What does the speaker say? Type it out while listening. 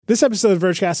This episode of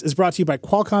Vergecast is brought to you by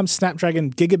Qualcomm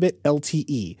Snapdragon Gigabit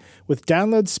LTE. With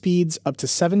download speeds up to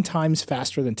 7 times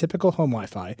faster than typical home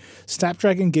Wi-Fi,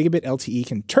 Snapdragon Gigabit LTE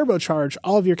can turbocharge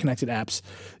all of your connected apps.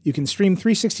 You can stream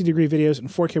 360-degree videos in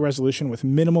 4K resolution with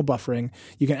minimal buffering.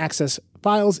 You can access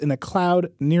files in the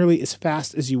cloud nearly as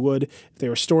fast as you would if they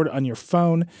were stored on your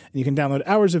phone. And you can download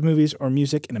hours of movies or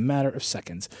music in a matter of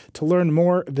seconds. To learn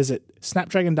more, visit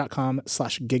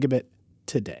snapdragon.com/gigabit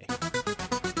today.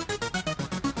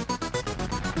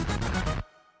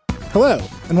 Hello,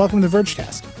 and welcome to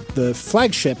Vergecast, the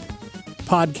flagship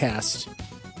podcast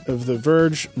of the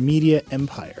Verge Media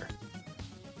Empire.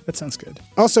 That sounds good.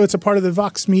 Also, it's a part of the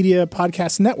Vox Media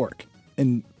Podcast Network,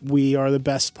 and we are the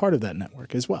best part of that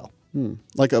network as well.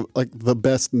 Like the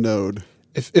best node.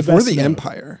 If we're the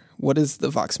empire, what is the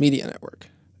Vox Media Network?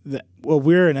 Well,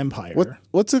 we're an empire.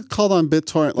 What's it called on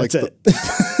BitTorrent? Like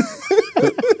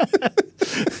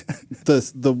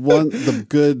That's the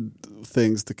good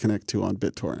things to connect to on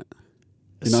BitTorrent.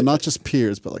 You know, not just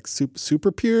peers, but like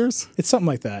super peers. It's something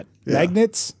like that. Yeah.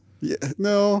 Magnets? Yeah,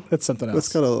 no, That's something else. That's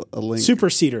got a link. Super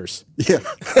seeders. Yeah,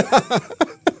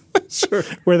 sure.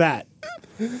 We're that.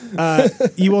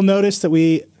 You will notice that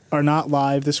we are not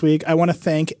live this week. I want to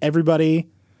thank everybody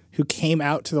who came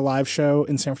out to the live show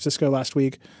in San Francisco last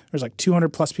week. There's like 200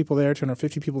 plus people there,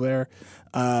 250 people there.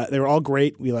 They were all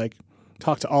great. We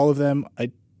talked to all of them. I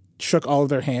shook all of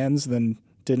their hands, then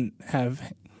didn't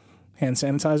have hand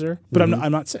sanitizer, but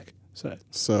I'm not sick.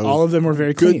 So all of them were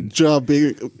very clean. Good job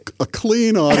being a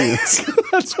clean audience.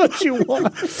 That's what you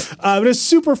want. But it was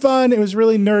super fun. It was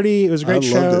really nerdy. It was a great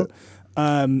show.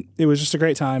 It was just a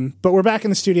great time. But we're back in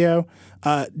the studio.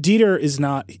 Dieter is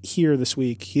not here this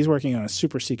week. He's working on a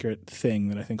super secret thing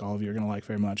that I think all of you are going to like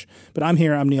very much. But I'm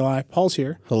here. I'm Neil. Paul's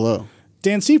here. Hello.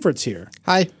 Dan Seifert's here.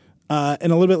 Hi.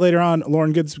 And a little bit later on,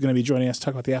 Lauren Good's going to be joining us to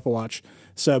talk about the Apple Watch.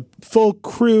 So full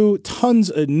crew,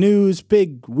 tons of news,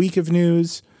 big week of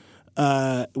news.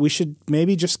 We should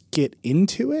maybe just get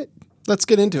into it. Let's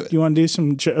get into it. Do you want to do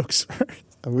some jokes first?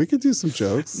 We could do some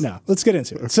jokes. No, let's get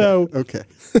into it. Okay. So okay.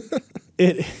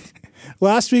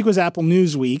 Last week was Apple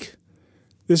News Week.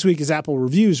 This week is Apple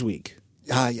Reviews Week.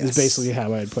 Yes. Is basically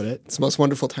how I'd put it. It's the most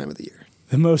wonderful time of the year.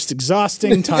 The most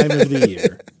exhausting time of the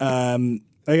year. By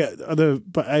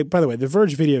the way, the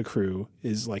Verge video crew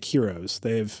is like heroes.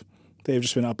 They've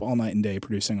just been up all night and day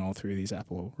producing all three of these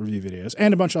Apple review videos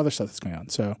and a bunch of other stuff that's going on.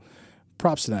 So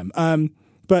props to them.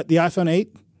 But the iPhone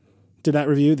 8 did that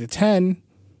review. The 10,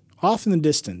 off in the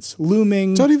distance,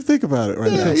 looming. Don't even think about it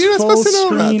right now. You're not full supposed to know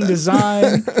about screen that.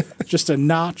 design, just a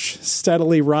notch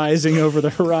steadily rising over the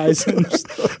horizon, just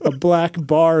a black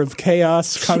bar of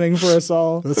chaos coming for us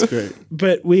all. That's great.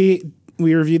 But we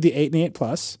reviewed the 8 and the 8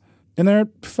 Plus, and they're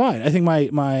fine. I think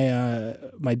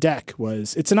my deck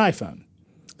was, it's an iPhone.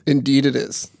 Indeed it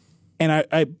is. And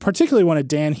I particularly wanted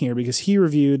Dan here because he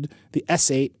reviewed the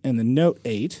S8 and the Note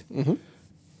 8. Mm-hmm.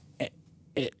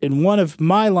 And one of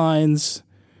my lines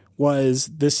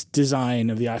was this design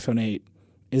of the iPhone 8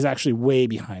 is actually way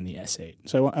behind the S8.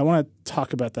 So I want to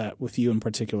talk about that with you in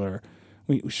particular.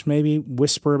 We should maybe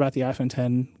whisper about the iPhone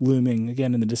 10 looming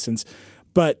again in the distance.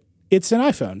 But it's an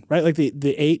iPhone, right? Like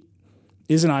the 8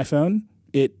 is an iPhone.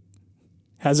 It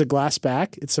has a glass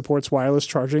back. It supports wireless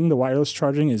charging. The wireless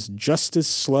charging is just as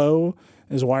slow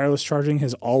as wireless charging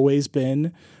has always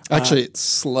been. Actually, it's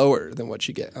slower than what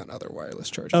you get on other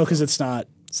wireless charging. Oh, because it's not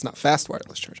fast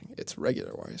wireless charging. It's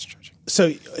regular wireless charging.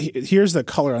 So here's the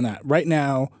color on that. Right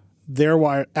now,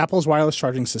 Apple's wireless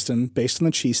charging system, based on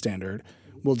the Qi standard,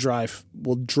 will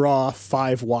draw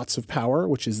 5 watts of power,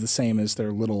 which is the same as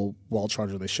their little wall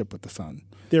charger they ship with the phone.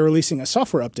 They're releasing a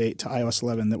software update to iOS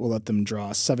 11 that will let them draw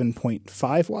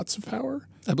 7.5 watts of power.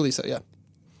 I believe so, yeah.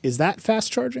 Is that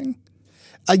fast charging?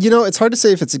 It's hard to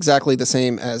say if it's exactly the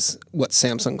same as what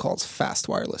Samsung calls fast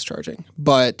wireless charging,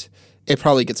 but it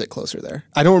probably gets it closer there.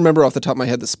 I don't remember off the top of my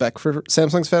head the spec for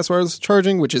Samsung's fast wireless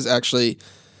charging, which is actually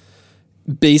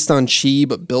based on Qi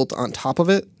but built on top of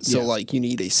it. So you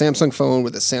need a Samsung phone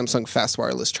with a Samsung fast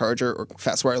wireless charger or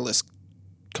fast wireless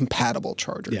compatible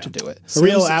charger to do it. A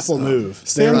real Apple move.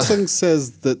 Samsung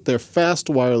says that their fast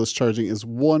wireless charging is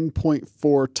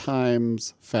 1.4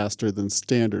 times faster than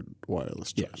standard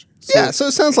wireless charging. So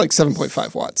it sounds like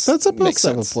 7.5 watts. That's about Makes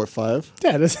sense.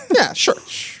 7.5. Yeah, sure.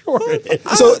 Sure it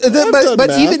is. So, done but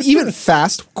math. even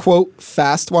fast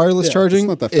wireless charging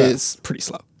not that fast. is pretty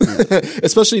slow,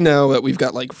 especially now that we've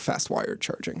got fast wired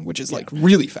charging, which is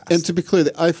really fast. And to be clear,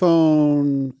 the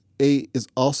iPhone 8 is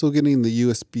also getting the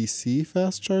USB-C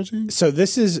fast charging. So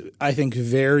this is, I think,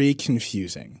 very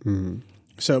confusing. Mm-hmm.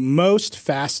 So most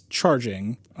fast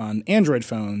charging on Android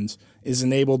phones is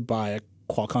enabled by a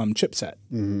Qualcomm chipset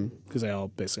because they all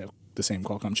basically have the same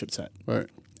Qualcomm chipset. Right.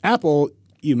 Apple,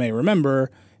 you may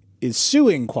remember, is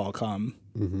suing Qualcomm,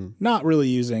 not really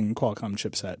using Qualcomm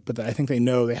chipset, but I think they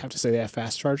know they have to say they have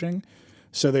fast charging.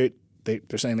 So they're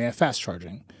saying they have fast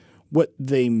charging. What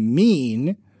they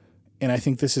mean, and I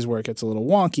think this is where it gets a little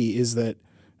wonky, is that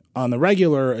on the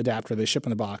regular adapter they ship in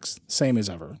the box, same as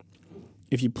ever.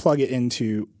 If you plug it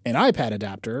into an iPad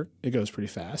adapter, it goes pretty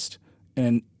fast.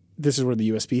 And this is where the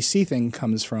USB-C thing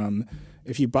comes from.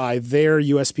 If you buy their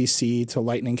USB-C to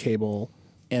Lightning cable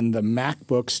and the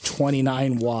MacBook's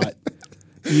 29-watt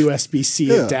USB-C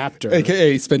adapter,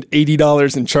 AKA spend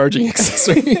 $80 in charging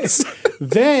accessories,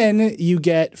 then you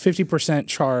get 50%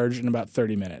 charge in about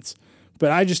 30 minutes.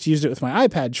 But I just used it with my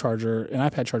iPad charger, and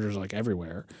iPad chargers are like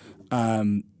everywhere.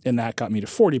 And that got me to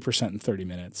 40% in 30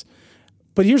 minutes.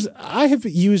 But I have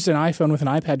used an iPhone with an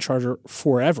iPad charger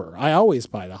forever. I always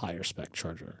buy the higher spec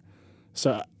charger.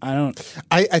 So I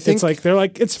think it's like they're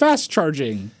like, it's fast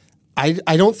charging. I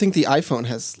don't think the iPhone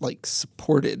has like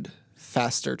supported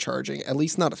faster charging, at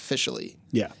least not officially.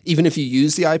 Yeah. Even if you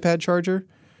use the iPad charger,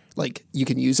 like you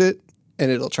can use it and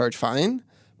it'll charge fine,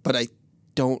 but I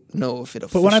don't know if it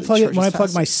officially But when I plug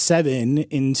faster. my 7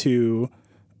 into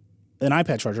an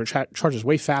iPad charger, it charges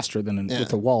way faster than with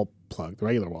the wall plug, the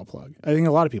regular wall plug. I think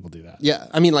a lot of people do that. Yeah.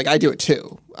 I mean, like I do it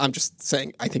too. I'm just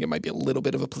saying I think it might be a little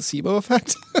bit of a placebo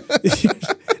effect.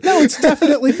 No, it's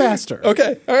definitely faster.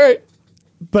 Okay. All right.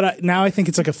 But now I think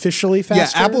it's like officially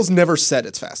faster. Yeah, Apple's never said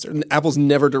it's faster. Apple's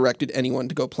never directed anyone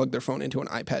to go plug their phone into an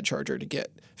iPad charger to get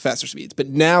faster speeds. But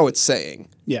now it's saying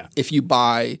if you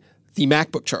buy the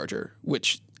MacBook charger,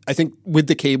 which I think with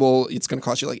the cable, it's going to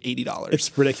cost you like $80.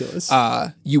 It's ridiculous.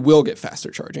 You will get faster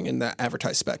charging in that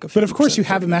advertised spec. But of course you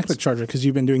have a MacBook charger because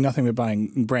you've been doing nothing but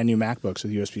buying brand new MacBooks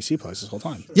with USB-C plugs this whole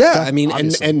time. Yeah, I mean,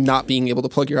 and not being able to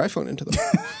plug your iPhone into them.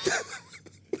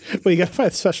 Well, you got to find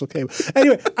a special cable.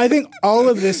 Anyway, I think all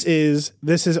of this is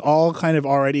all kind of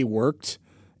already worked,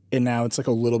 and now it's like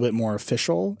a little bit more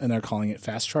official, and they're calling it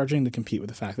fast charging to compete with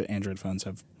the fact that Android phones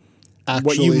have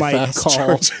what you might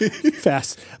call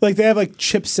fast. Like they have like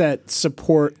chipset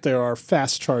support. There are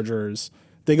fast chargers.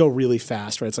 They go really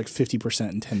fast, right? It's like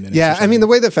 50% in 10 minutes. Yeah, I mean, the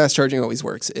way that fast charging always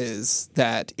works is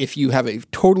that if you have a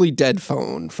totally dead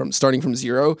phone starting from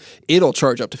zero, it'll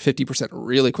charge up to 50%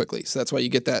 really quickly. So that's why you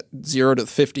get that 0 to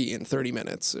 50 in 30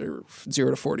 minutes or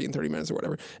 0 to 40 in 30 minutes or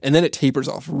whatever. And then it tapers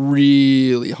off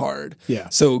really hard. Yeah.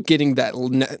 So getting that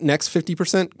next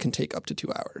 50% can take up to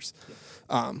 2 hours.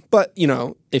 But, you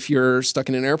know, if you're stuck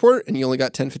in an airport and you only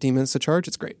got 10, 15 minutes to charge,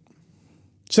 it's great.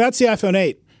 So that's the iPhone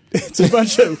 8. It's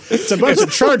a bunch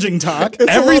of charging talk.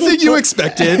 Everything you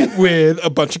expected with a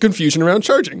bunch of confusion around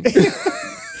charging.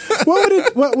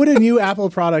 What would a new Apple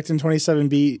product in 2027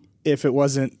 be if it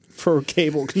wasn't for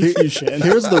cable confusion?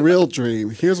 Here's the real dream.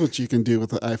 Here's what you can do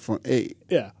with the iPhone 8.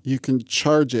 Yeah. You can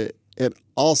charge it and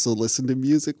also listen to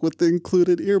music with the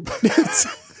included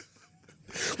earbuds.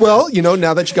 Well, you know,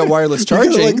 now that you got wireless You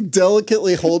charging, can, like,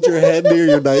 delicately hold your head near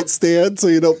your nightstand so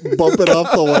you don't bump it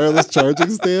off the wireless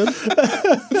charging stand.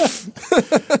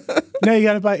 No, you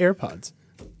got to buy AirPods.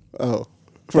 Oh,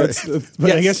 But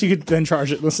I guess you could then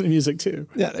charge it and listen to music too.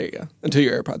 yeah, there you go. Until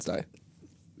your AirPods die.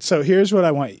 So here's what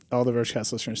I want all the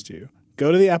Vergecast listeners to do.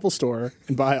 Go to the Apple Store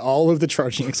and buy all of the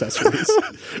charging accessories.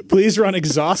 Please run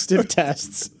exhaustive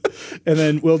tests, and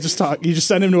then we'll just talk. You just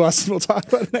send them to us, and we'll talk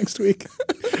about it next week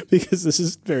because this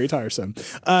is very tiresome.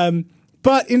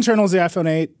 But internals, the iPhone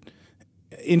 8,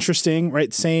 interesting,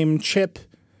 right? Same chip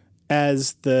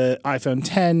as the iPhone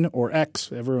 10 or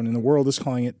X. Everyone in the world is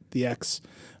calling it the X.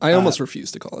 I almost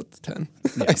refuse to call it the 10.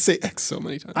 Yeah. I say X so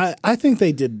many times. I think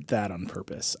they did that on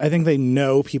purpose. I think they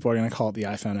know people are going to call it the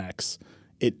iPhone X.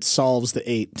 It solves the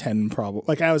 8, 10 problem.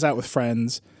 Like I was out with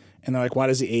friends and they're like, why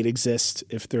does the 8 exist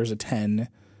if there's a 10?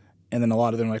 And then a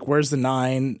lot of them are like, where's the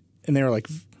 9? And they were like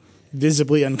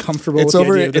visibly uncomfortable. It's with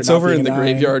over. the idea of there It's not over being in the a 9.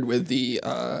 graveyard with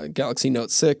the Galaxy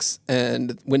Note 6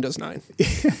 and Windows 9.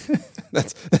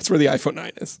 That's where the iPhone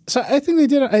 9 is. So I think they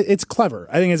did. It's clever.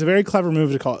 I think it's a very clever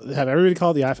move to have everybody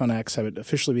call it the iPhone X, have it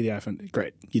officially be the iPhone.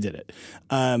 Great, you did it.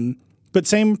 But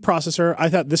same processor. I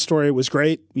thought this story was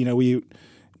great. You know, we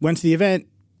went to the event,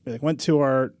 went to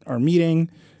our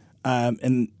meeting,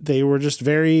 and they were just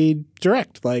very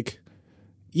direct. Like,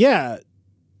 yeah,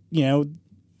 you know,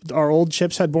 our old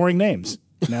chips had boring names.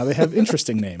 Now they have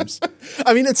interesting names.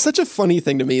 I mean, it's such a funny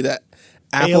thing to me that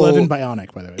Apple A11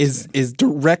 Bionic, by the way, is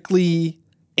directly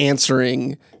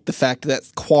answering the fact that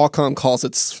Qualcomm calls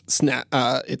its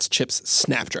chips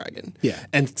Snapdragon, Yeah.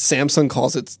 and Samsung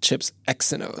calls its chips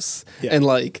Exynos, Yeah. and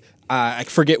like I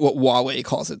forget what Huawei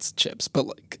calls its chips, but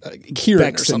like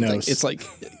Kirin or something. Bexynos. It's like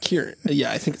Kirin.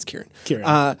 Yeah, I think it's Kirin. Kirin.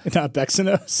 Not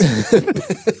Bexynos.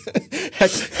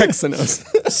 Hexynos.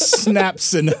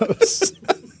 Snapsynos.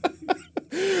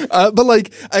 But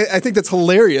like, I think that's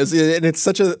hilarious, and it's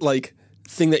such a like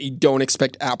thing that you don't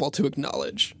expect Apple to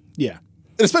acknowledge. Yeah.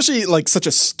 And especially like such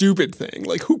a stupid thing.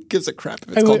 Like, who gives a crap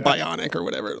if it's called Bionic or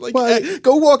whatever? Like,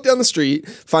 go walk down the street,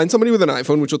 find somebody with an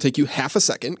iPhone, which will take you half a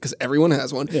second because everyone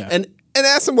has one, and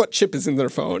ask them what chip is in their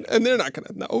phone, and they're not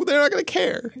gonna know. They're not gonna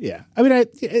care. Yeah. I mean,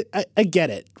 I get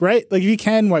it, right? Like, if you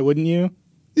can, why wouldn't you?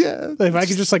 Yeah. Like, if I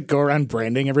could just like go around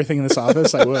branding everything in this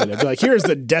office, I would. I'd be like, here's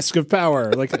the desk of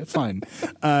power. Like, fine.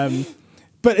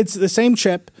 But it's the same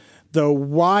chip. The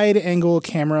wide angle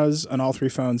cameras on all three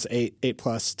phones, 8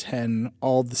 Plus, 10,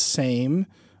 all the same.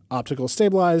 Optical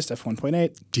stabilized,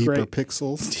 f1.8. Deeper great.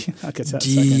 pixels. I'll get to that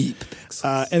Deep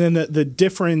pixels. And then the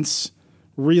difference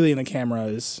really in the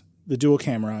cameras, the dual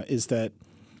camera, is that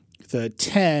the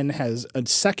 10 has a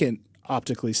second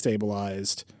optically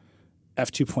stabilized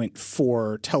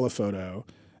f2.4 telephoto,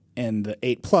 and the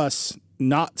 8 Plus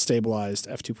not stabilized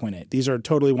f2.8. These are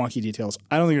totally wonky details.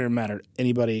 I don't think they're going to matter to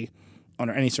anybody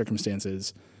under any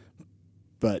circumstances,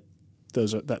 but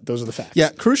those are the facts. Yeah,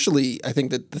 crucially, I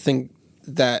think that the thing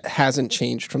that hasn't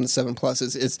changed from the 7 Plus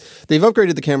is they've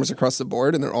upgraded the cameras across the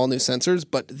board and they're all new sensors,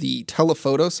 but the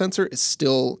telephoto sensor is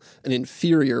still an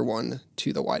inferior one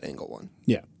to the wide angle one.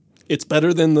 Yeah. It's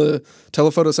better than the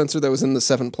telephoto sensor that was in the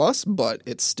 7 Plus, but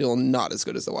it's still not as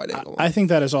good as the wide angle one. I think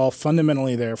that is all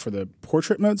fundamentally there for the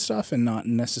portrait mode stuff and not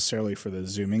necessarily for the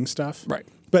zooming stuff. Right.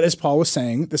 But as Paul was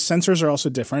saying, the sensors are also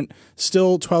different.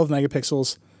 Still 12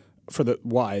 megapixels for the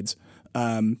wides,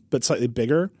 but slightly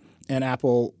bigger. And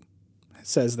Apple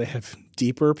says they have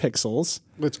deeper pixels.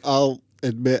 Which I'll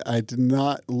admit I did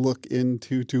not look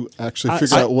into to actually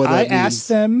figure out what that means. I asked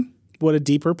them what a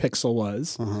deeper pixel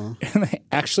was, and they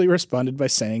actually responded by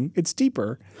saying it's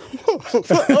deeper.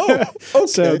 Okay.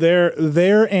 So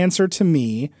their answer to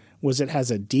me was it has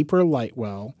a deeper light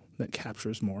well that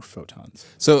captures more photons.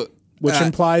 So, which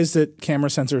implies that camera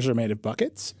sensors are made of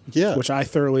buckets, Yeah. which I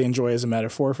thoroughly enjoy as a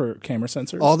metaphor for camera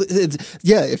sensors.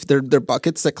 if they're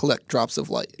buckets that collect drops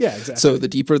of light. Yeah, exactly. So the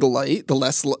deeper the light,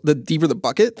 the deeper the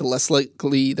bucket, the less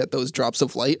likely that those drops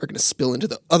of light are going to spill into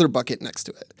the other bucket next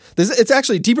to it. It's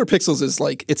actually deeper pixels is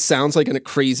like, it sounds like a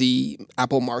crazy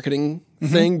Apple marketing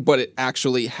thing, but it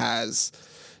actually has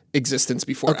existence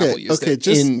before Apple used it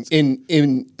in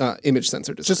image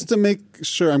sensor design. Just to make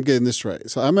sure I'm getting this right.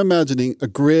 So I'm imagining a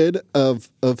grid of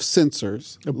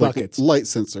sensors, buckets. like light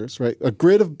sensors, right? A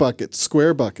grid of buckets,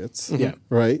 square buckets, Yeah.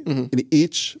 right? And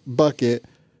each bucket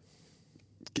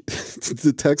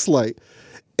detects light.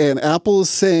 And Apple is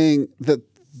saying that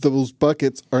those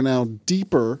buckets are now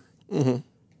deeper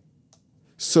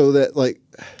so that like...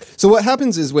 So what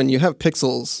happens is when you have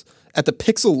pixels, at the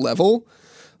pixel level,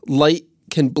 light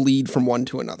can bleed from one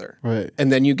to another. Right.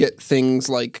 And then you get things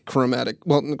like chromatic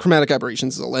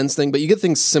aberrations is a lens thing, but you get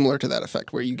things similar to that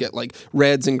effect where you get like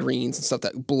reds and greens and stuff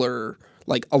that blur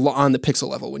like on the pixel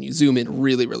level when you zoom in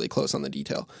really, really close on the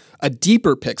detail. A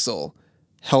deeper pixel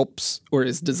helps or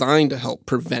is designed to help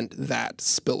prevent that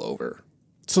spillover.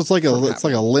 So it's like a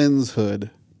lens hood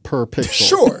per pixel.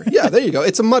 Sure. Yeah, there you go.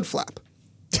 It's a mud flap.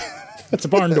 That's a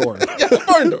barn door. Yeah, a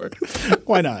barn door.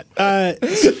 Why not?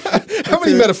 How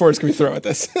many metaphors can we throw at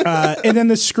this? And then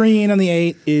the screen on the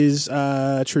 8 is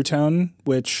True Tone,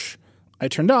 which I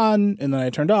turned on and then I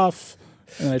turned off.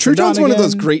 And I True turned on Tone's one of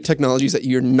those again. great technologies that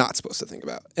you're not supposed to think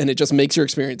about. And it just makes your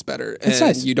experience better. And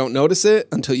nice. you don't notice it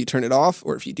until you turn it off,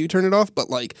 or if you do turn it off. But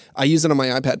like, I use it on my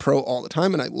iPad Pro all the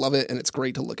time and I love it. And it's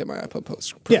great to look at my iPad Pro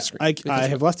screen. I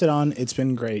have left it on. It's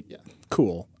been great. Yeah.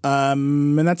 Cool.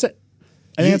 And that's it.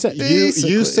 I think that's it.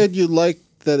 You said you like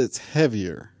that it's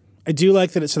heavier. I do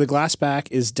like that. So the glass back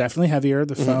is definitely heavier.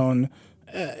 The phone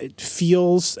it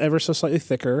feels ever so slightly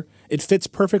thicker. It fits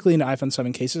perfectly into iPhone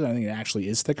 7 cases. I think it actually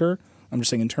is thicker. I'm just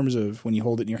saying in terms of when you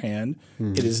hold it in your hand,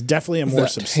 it is definitely a more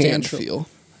That substantial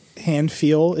hand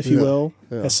feel, if you will.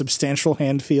 A substantial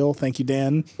hand feel. Thank you,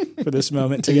 Dan, for this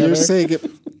moment together. You're saying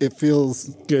it feels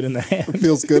good in the hand. It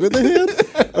feels good in the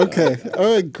hand? Okay.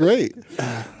 All right, great.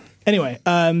 Anyway,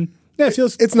 yeah, it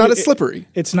feels. It's not as slippery.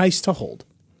 It's nice to hold.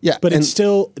 Yeah. But it's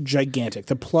still gigantic.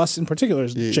 The Plus in particular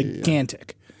is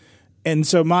gigantic. And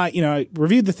so I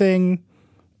reviewed the thing.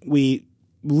 We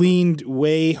leaned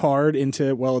way hard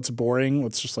into, well, it's boring.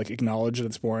 Let's just like acknowledge that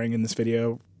it's boring in this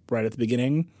video right at the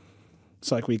beginning.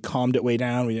 So like we calmed it way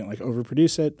down. We didn't like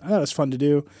overproduce it. I thought it was fun to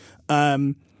do.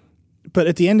 But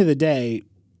at the end of the day,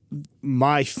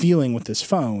 my feeling with this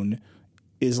phone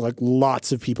is like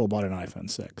lots of people bought an iPhone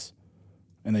 6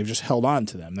 and they've just held on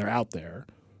to them. They're out there.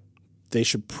 they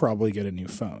should probably get a new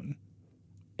phone.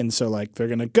 And so like they're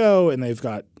going to go and they've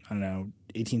got, I don't know,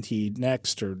 AT&T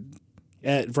Next or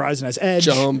Verizon has Edge.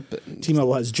 Jump.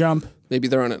 T-Mobile has Jump. Maybe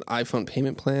they're on an iPhone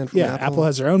payment plan from Apple. Apple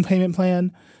has their own payment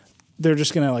plan. They're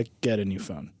just going to like get a new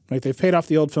phone. Like they've paid off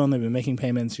the old phone. They've been making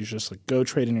payments. You just like go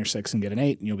trade in your 6 and get an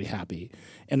 8 and you'll be happy.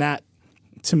 And that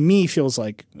to me feels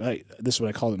like this is what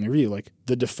I called it in the review, like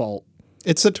the default.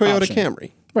 It's a Toyota option.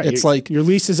 Camry. Right. It's like your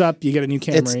lease is up, you get a new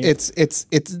Camry. It's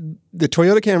the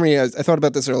Toyota Camry. I thought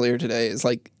about this earlier today. Is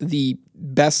like the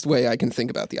best way I can think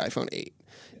about the iPhone 8.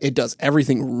 It does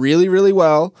everything really, really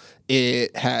well.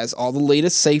 It has all the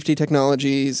latest safety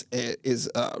technologies. It is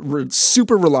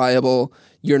super reliable.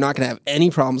 You're not going to have any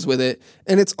problems with it.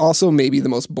 And it's also maybe the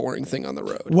most boring thing on the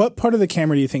road. What part of the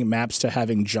Camry do you think maps to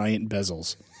having giant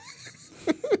bezels?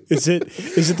 Is it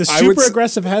the super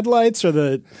aggressive headlights or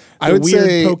the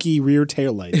weird pokey rear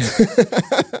tail lights?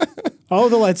 All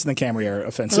of the lights in the Camry are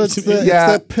offensive to me. It's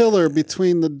that pillar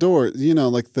between the doors. You know,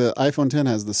 like the iPhone 10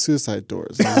 has the suicide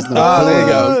doors. There you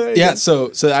go. Yeah, so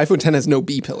the iPhone 10 has no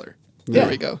B pillar. There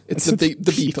we go. It's the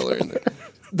B pillar in there.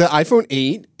 The iPhone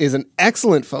 8 is an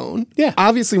excellent phone. Yeah.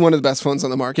 Obviously one of the best phones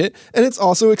on the market. And it's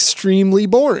also extremely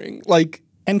boring.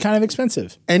 And kind of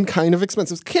expensive.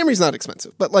 Camry's not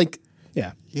expensive, but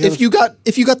yeah. If you got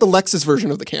the Lexus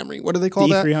version of the Camry, what do they call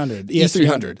that? E300.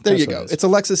 E300. There you go. It's a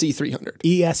Lexus E300.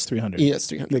 ES300.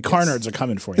 ES300. The car nerds are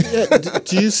coming for you. Yeah.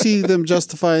 Do you see them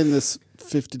justifying this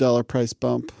 $50 price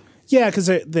bump? Yeah, because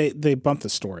they bumped the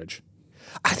storage.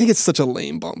 I think it's such a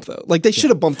lame bump though. Like they should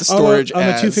have bumped the storage. On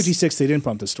the 256, they didn't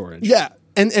bump the storage. Yeah.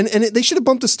 And they should have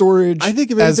bumped the storage I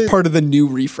think as part of the new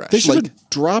refresh. They should have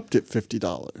dropped it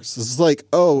 $50. It's like,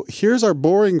 oh, here's our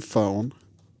boring phone.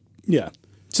 Yeah.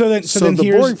 So then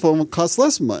the boring phone will cost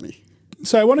less money.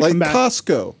 So I want to come back.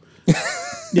 Costco.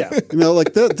 Yeah. You know,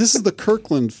 like this is the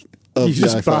Kirkland of you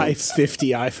just the buy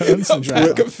 50 iPhones and drive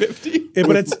Like a 50. but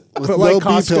like no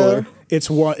Costco, B-pillar.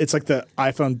 it's like the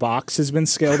iPhone box has been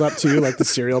scaled up too, like the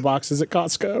cereal boxes at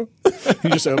Costco. You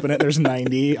just open it, there's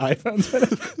 90 iPhones in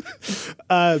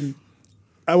it.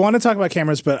 I want to talk about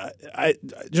cameras, but I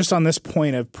just on this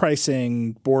point of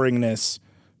pricing, boringness,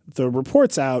 the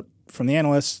reports out from the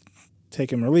analysts, take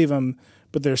them or leave them,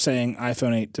 but they're saying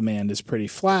iPhone 8 demand is pretty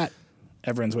flat.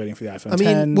 Everyone's waiting for the iPhone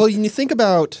 10. Well, you think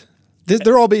about this,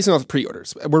 they're all based off of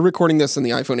pre-orders. We're recording this, and the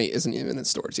iPhone 8 isn't even in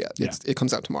stores yet. Yeah. It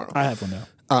comes out tomorrow. I have one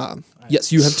now.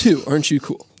 Yes, you have two. Aren't you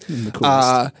cool? The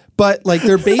coolest. But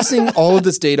they're basing all of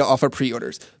this data off of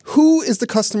pre-orders. Who is the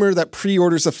customer that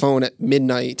pre-orders a phone at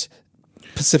midnight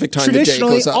Pacific time the day it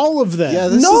Traditionally, goes up? all of them. Yeah,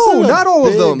 this No, isn't a not all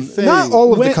of big them. thing. Not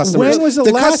all of the customers. When was the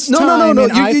last time No. an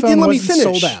You iPhone didn't let me wasn't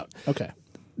finish. sold out? Okay.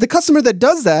 The customer that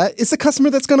does that is the customer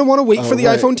that's going to want to wait for the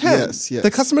right. iPhone 10. Yes. The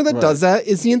customer that does that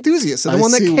is the enthusiast. They're the I one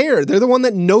that see. care. They're the one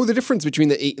that know the difference between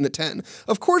the 8 and the 10.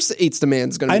 Of course, the 8's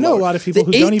demand is going to be I know a lower. lot of people the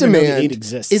who don't 8 even know the demand 8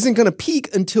 exists. Isn't going to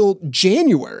peak until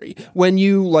January when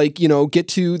you get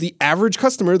to the average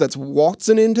customer that's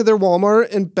waltzing into their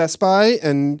Walmart and Best Buy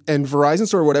and Verizon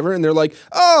store or whatever, and they're like,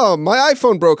 "Oh, my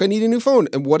iPhone broke. I need a new phone."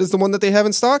 And what is the one that they have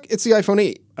in stock? It's the iPhone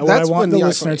 8. What I want the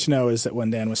listener to know is that when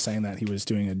Dan was saying that, he was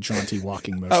doing a jaunty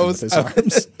walking motion with his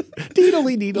arms.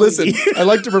 Deedly, deedly. Listen, I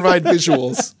like to provide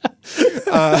visuals.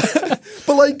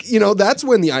 But that's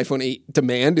when the iPhone 8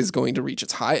 demand is going to reach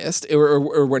its highest,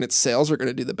 or when its sales are going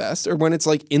to do the best, or when it's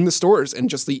in the stores and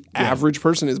just the average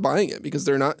person is buying it because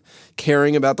they're not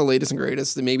caring about the latest and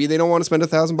greatest. Maybe they don't want to spend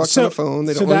 $1,000 on a phone.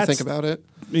 They don't want to think about it.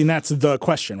 I mean, that's the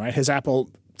question, right? Has Apple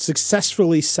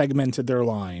successfully segmented their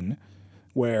line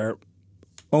where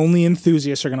only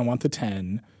enthusiasts are going to want the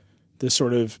 10, the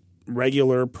sort of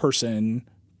regular person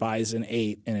buys an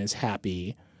 8 and is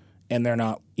happy, and they're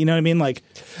not, you know what I mean?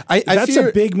 That's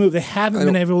a big move. They haven't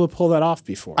been able to pull that off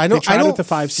before. They tried it with with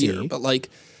the 5C. But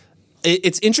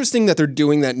it's interesting that they're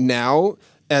doing that now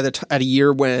at a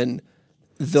year when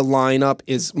the lineup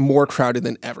is more crowded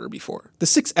than ever before. The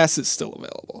 6S is still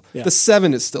available. Yeah. The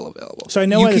 7 is still available. So I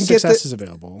know why the 6S is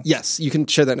available. Yes, you can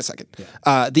share that in a second.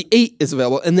 Yeah. The 8 is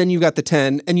available, and then you've got the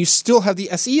 10, and you still have the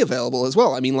SE available as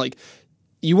well. I mean,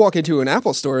 you walk into an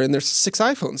Apple store, and there's 6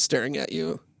 iPhones staring at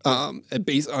you on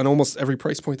almost every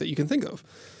price point that you can think of.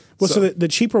 Well, so the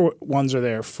cheaper ones are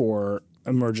there for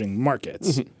emerging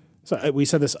markets. Mm-hmm. So we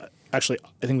said this, actually,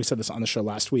 I think we said this on the show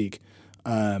last week.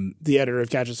 The editor of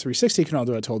Gadgets 360,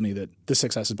 Canaldo, told me that the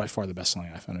 6S is by far the best-selling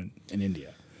iPhone in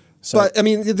India. So, but I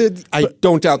mean, I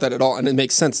don't doubt that at all, and it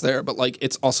makes sense there. But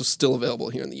it's also still available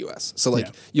here in the U.S. So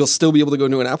you'll still be able to go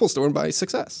into an Apple store and buy a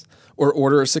 6S or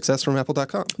order a 6S from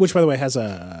Apple.com, which by the way has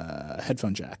a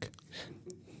headphone jack.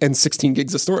 and 16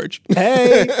 gigs of storage.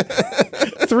 Hey,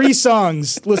 3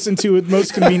 songs listened to it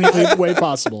most conveniently way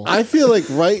possible. I feel like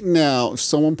right now, if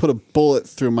someone put a bullet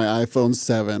through my iPhone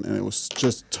 7 and it was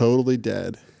just totally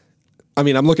dead. I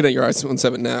mean, I'm looking at your iPhone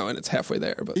 7 now, and it's halfway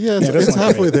there. But Yeah, it's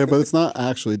halfway there, but it's not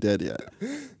actually dead yet.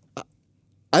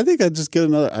 I think I'd just get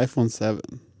another iPhone 7.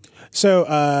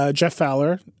 So Jeff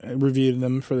Fowler reviewed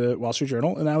them for the Wall Street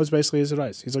Journal, and that was basically his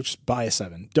advice. He's like, just buy a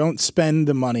 7. Don't spend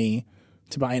the money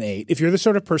to buy an 8. If you're the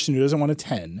sort of person who doesn't want a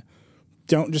 10,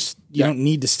 don't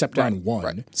need to step down one.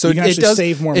 Right. So you can actually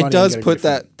save more money. It does put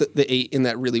the 8 in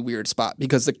that really weird spot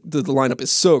because the lineup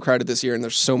is so crowded this year and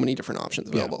there's so many different options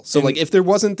available. Yeah. So like if there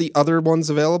wasn't the other ones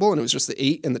available and it was just the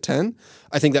 8 and the 10,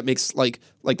 I think that makes like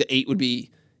the 8 would be,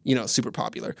 super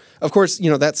popular. Of course,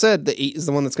 that said, the 8 is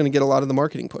the one that's going to get a lot of the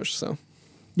marketing push. So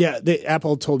yeah,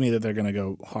 Apple told me that they're going to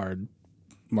go hard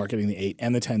marketing the 8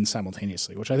 and the 10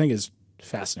 simultaneously, which I think is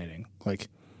fascinating. Like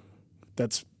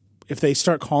that's if they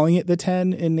start calling it the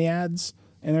 10 in the ads,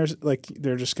 and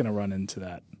they're just going to run into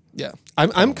that. Yeah,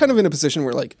 I'm kind of in a position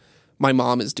where like my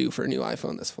mom is due for a new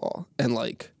iPhone this fall, and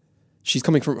like she's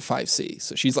coming from a 5C,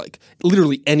 so she's like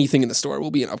literally anything in the store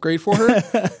will be an upgrade for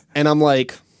her, and I'm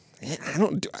like,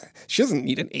 she doesn't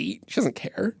need an 8, she doesn't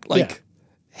care, like. Yeah.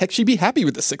 Heck, she'd be happy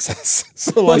with the 6S.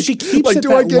 So well, she keeps it do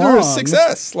that I get long. her a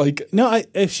 6S? Like, no,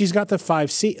 if she's got the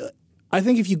 5C, I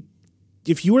think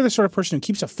if you are the sort of person who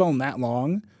keeps a phone that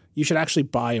long, you should actually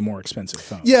buy a more expensive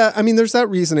phone. Yeah, I mean, there's that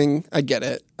reasoning. I get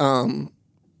it.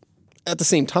 At the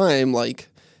same time, like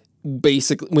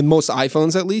basically, with most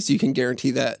iPhones at least, you can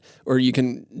guarantee that, or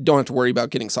don't have to worry about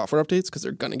getting software updates because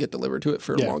they're going to get delivered to it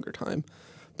for a longer time.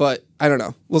 But I don't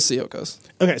know. We'll see how it goes.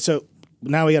 Okay, so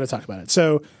now we got to talk about it.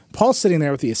 So Paul's sitting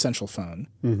there with the Essential phone.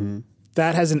 Mm-hmm.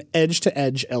 That has an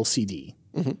edge-to-edge LCD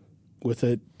with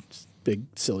a big,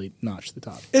 silly notch at the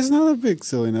top. It's not a big,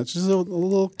 silly notch. It's just a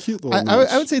little cute little notch.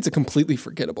 I would say it's a completely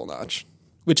forgettable notch,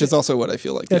 which is also what I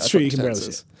feel like that's true. You can barely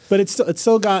see it. But it's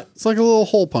still got... It's like a little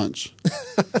hole punch.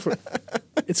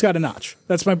 It's got a notch.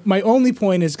 That's my only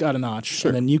point is got a notch. Sure.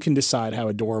 And then you can decide how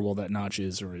adorable that notch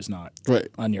is or is not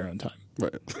on your own time.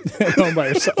 Right. Home by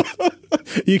yourself.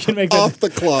 You can make that off the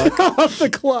clock. Off the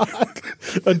clock.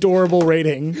 Adorable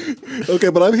rating. Okay,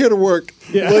 but I'm here to work.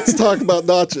 Yeah. Let's talk about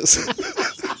notches.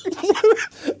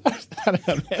 I don't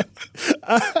know, man.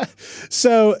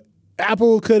 So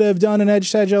Apple could have done an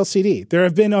edge-to-edge LCD. There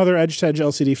have been other edge-to-edge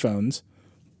LCD phones.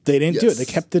 They didn't do it. They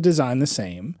kept the design the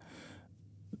same.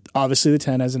 Obviously, the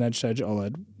 10 has an edge-to-edge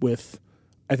OLED with,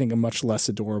 I think, a much less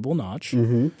adorable notch.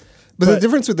 Mm-hmm. But the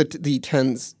difference with the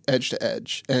 10's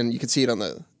edge-to-edge, and you can see it on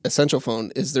the Essential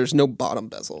phone, is there's no bottom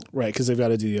bezel. Right, because they've got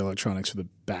to do the electronics for the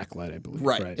backlight, I believe.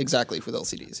 Right, exactly, for the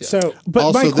LCDs. Yeah. So, but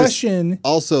also my question...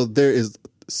 Also, there is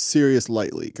serious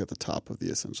light leak at the top of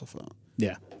the Essential phone.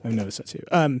 Yeah, I've noticed that too.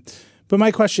 But my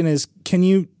question is, can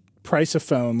you price a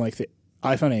phone like the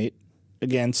iPhone 8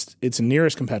 against its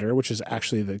nearest competitor, which is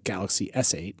actually the Galaxy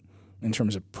S8 in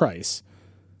terms of price?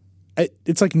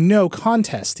 It's like no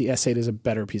contest. The S8 is a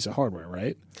better piece of hardware,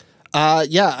 right?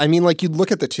 Yeah. I mean, like you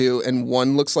look at the two, and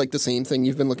one looks like the same thing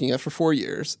you've been looking at for 4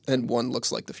 years, and one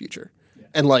looks like the future. Yeah.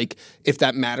 And like, if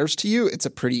that matters to you, it's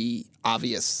a pretty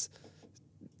obvious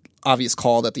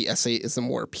call that the S8 is the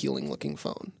more appealing looking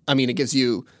phone. I mean, it gives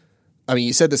you. I mean,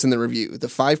 you said this in the review. The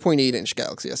 5.8-inch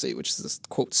Galaxy S8, which is this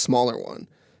quote smaller one,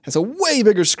 has a way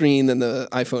bigger screen than the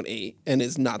iPhone 8 and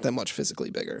is not that much physically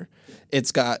bigger.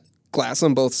 It's got glass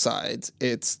on both sides.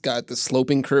 It's got the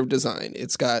sloping curve design.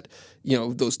 It's got,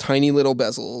 those tiny little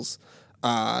bezels.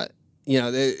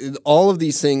 All of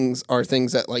these things are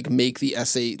things that like make the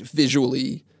S8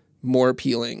 visually more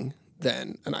appealing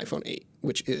than an iPhone 8,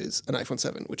 which is an iPhone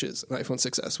 7, which is an iPhone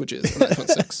 6S, which is an iPhone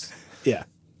 6. Yeah.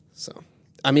 So,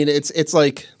 I mean, it's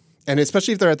like, and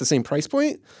especially if they're at the same price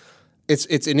point,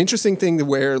 it's an interesting thing to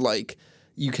where like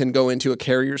you can go into a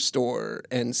carrier store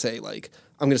and say like,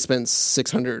 I'm going to spend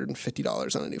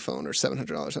 $650 on a new phone or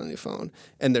 $700 on a new phone.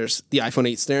 And there's the iPhone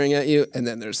 8 staring at you, and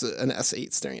then there's an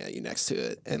S8 staring at you next to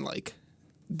it. And like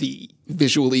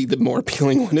visually, the more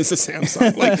appealing one is a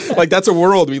Samsung. like that's a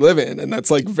world we live in, and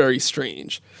that's like very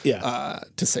strange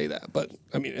to say that. But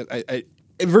I mean, I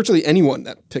virtually anyone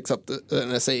that picks up an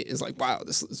S8 is like, wow,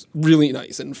 this is really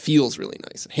nice and feels really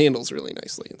nice. It handles really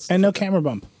nicely. And no camera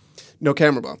bump. No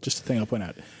camera bump. Just a thing I'll point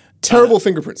out. Terrible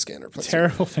fingerprint scanner.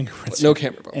 Terrible fingerprint scanner. No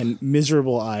camera bump. And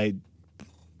miserable eye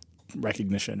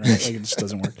recognition, right? Like it just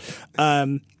doesn't work.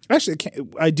 Actually,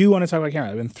 I do want to talk about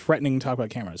camera. I've been threatening to talk about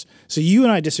cameras. So you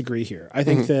and I disagree here. I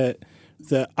think that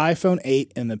the iPhone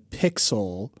 8 and the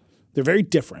Pixel, they're very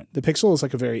different. The Pixel is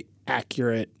like a very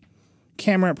accurate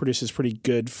camera. It produces pretty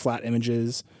good flat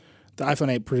images. The iPhone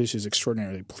 8 produces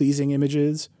extraordinarily pleasing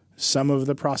images. some of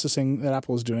the processing that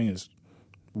Apple is doing is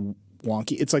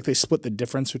wonky. It's like they split the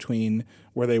difference between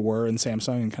where they were in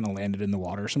Samsung and kind of landed in the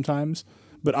water sometimes.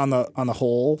 But on the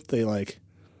whole, they're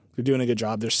doing a good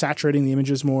job. They're saturating the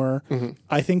images more.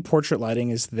 I think portrait lighting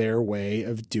is their way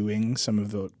of doing some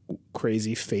of the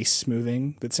crazy face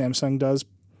smoothing that Samsung does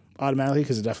automatically,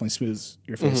 because it definitely smooths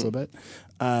your face a little bit.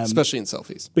 Especially in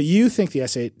selfies. But you think the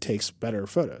S8 takes better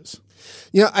photos.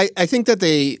 Yeah, I think that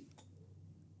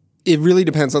it really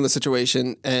depends on the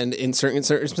situation, and in certain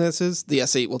circumstances, the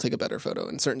S8 will take a better photo.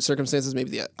 In certain circumstances,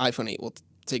 maybe the iPhone 8 will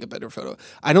take a better photo.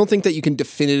 I don't think that you can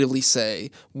definitively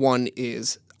say one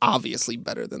is obviously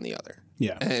better than the other.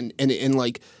 Yeah. And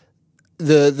like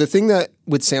the thing that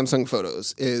with Samsung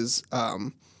photos is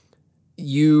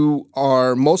you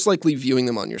are most likely viewing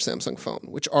them on your Samsung phone,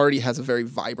 which already has a very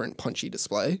vibrant, punchy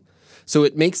display. So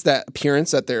it makes that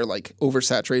appearance that they're like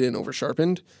oversaturated and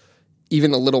oversharpened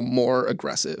even a little more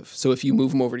aggressive. So if you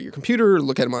move them over to your computer or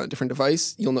look at them on a different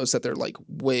device, you'll notice that they're like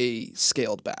way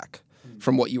scaled back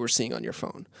from what you were seeing on your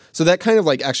phone. So that kind of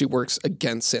like actually works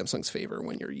against Samsung's favor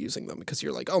when you're using them, because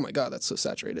you're like, oh my God, that's so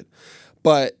saturated.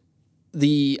 But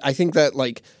I think that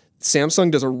like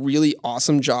Samsung does a really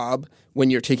awesome job when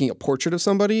you're taking a portrait of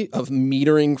somebody of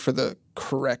metering for the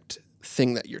correct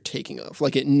thing that you're taking of.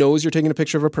 Like, it knows you're taking a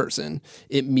picture of a person.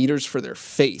 It meters for their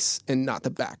face and not the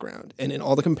background. And in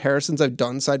all the comparisons I've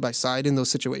done side by side in those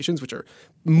situations, which are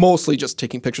mostly just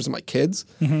taking pictures of my kids,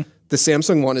 the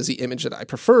Samsung one is the image that I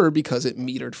prefer because it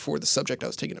metered for the subject I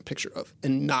was taking a picture of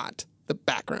and not the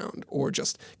background or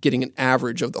just getting an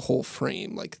average of the whole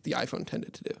frame like the iPhone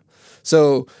tended to do.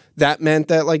 So that meant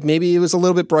that like maybe it was a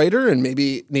little bit brighter and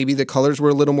maybe the colors were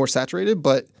a little more saturated.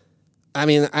 But I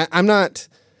mean, I'm not...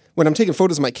 When I'm taking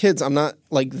photos of my kids, I'm not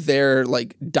like there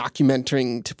like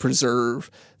documenting to preserve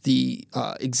the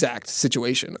exact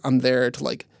situation. I'm there to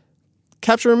like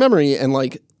capture a memory and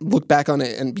like look back on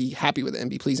it and be happy with it and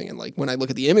be pleasing. And like when I look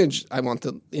at the image, I want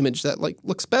the image that like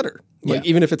looks better. Like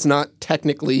even if it's not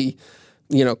technically,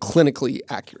 clinically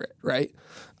accurate, right?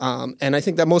 And I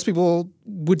think that most people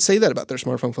would say that about their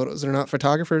smartphone photos. They're not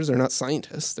photographers. They're not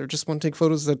scientists. They just want to take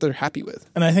photos that they're happy with.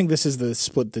 And I think this is the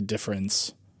split the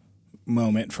difference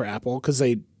moment for Apple, because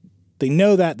they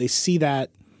know that, they see that.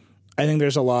 I think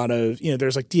there's a lot of,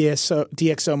 there's like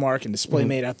DxOMark and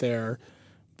DisplayMate out there.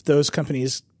 Those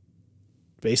companies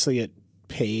basically get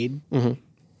paid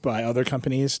by other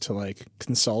companies to like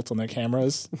consult on their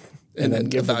cameras and then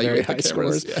give them very high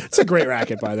scores. Yeah. It's a great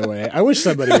racket, by the way. I wish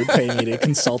somebody would pay me to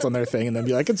consult on their thing and then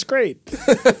be like, it's great.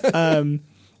 But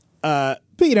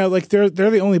like they're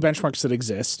the only benchmarks that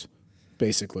exist,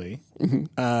 basically.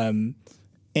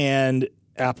 And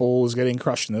Apple was getting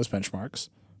crushed in those benchmarks.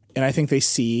 And I think they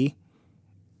see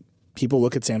people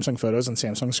look at Samsung photos on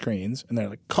Samsung screens, and they're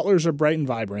like, colors are bright and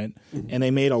vibrant, and they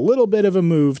made a little bit of a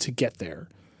move to get there.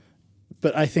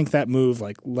 But I think that move,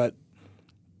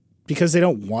 because they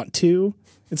don't want to,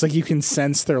 it's like you can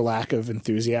sense their lack of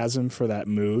enthusiasm for that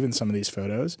move in some of these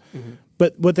photos.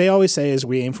 But what they always say is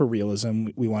we aim for realism.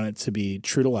 We want it to be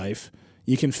true to life.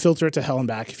 You can filter it to hell and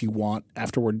back if you want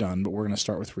after we're done, but we're going to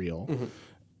start with real.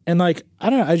 And like,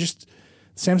 I don't know,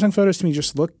 Samsung photos to me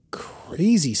just look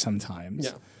crazy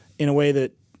sometimes in a way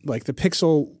that like the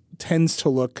Pixel tends to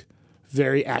look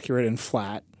very accurate and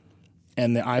flat.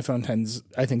 And the iPhone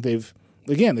I think they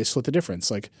split the difference.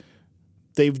 Like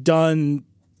they've done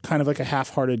kind of like a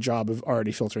half-hearted job of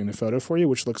already filtering the photo for you,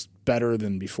 which looks better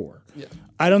than before.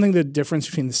 I don't think the difference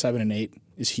between the 7 and 8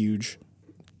 is huge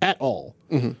at all.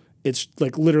 It's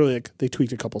like literally like they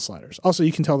tweaked a couple sliders. Also,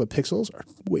 you can tell the pixels are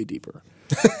way deeper.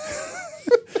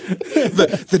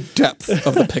 the depth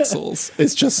of the pixels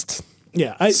is just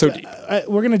so deep.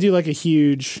 We're going to do like a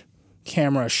huge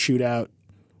camera shootout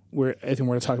where I think we're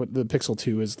going to talk about the Pixel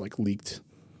 2 is like leaked.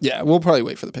 Yeah, we'll probably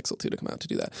wait for the Pixel 2 to come out to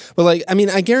do that. But like, I mean,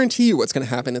 I guarantee you what's going to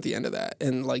happen at the end of that.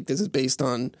 And like, this is based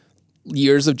on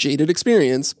years of jaded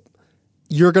experience.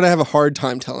 You're going to have a hard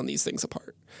time telling these things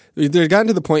apart. They've gotten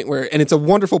to the point where, and it's a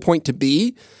wonderful point to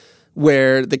be,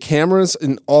 where the cameras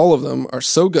in all of them are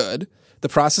so good, the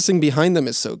processing behind them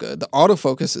is so good, the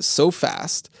autofocus is so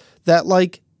fast that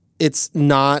like it's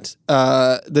not,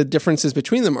 the differences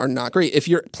between them are not great if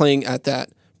you're playing at that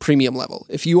premium level.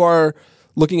 If you are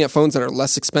looking at phones that are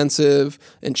less expensive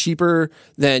and cheaper,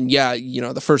 then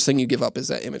the first thing you give up is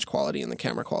that image quality and the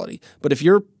camera quality. But if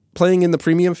you're playing in the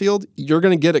premium field, you're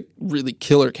going to get a really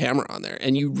killer camera on there,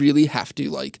 and you really have to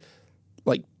like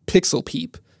pixel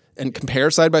peep and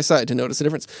compare side by side to notice the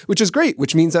difference, which is great,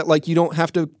 which means that like you don't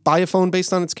have to buy a phone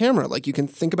based on its camera. Like you can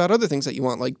think about other things that you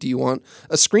want. Like, do you want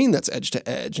a screen that's edge to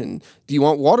edge? And do you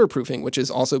want waterproofing, which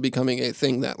is also becoming a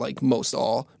thing that like most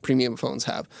all premium phones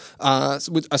have.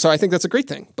 So I think that's a great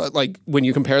thing. But like when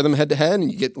you compare them head to head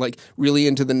and you get like really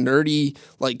into the nerdy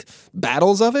like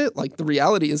battles of it, like the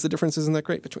reality is the difference isn't that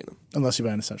great between them. Unless you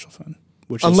buy an essential phone.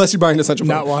 Unless you're buying an essential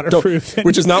phone. Not waterproof.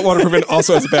 Which is not waterproof and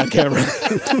also has a bad camera.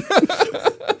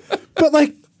 But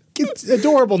like, it's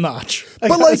adorable notch.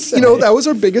 But like, that was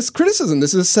our biggest criticism.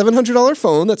 This is a $700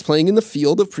 phone that's playing in the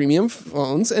field of premium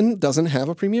phones and doesn't have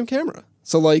a premium camera.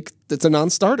 So like, it's a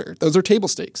non-starter. Those are table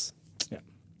stakes. Yeah.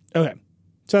 Okay.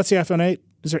 So that's the iPhone 8.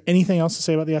 Is there anything else to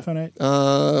say about the iPhone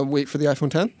 8? Wait for the iPhone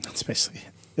 10. That's basically it.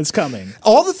 It's coming.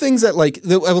 All the things that I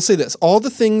will say this, all the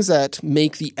things that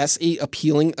make the S8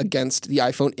 appealing against the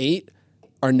iPhone 8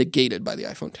 are negated by the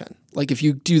iPhone 10. Like if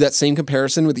you do that same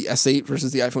comparison with the S8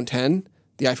 versus the iPhone 10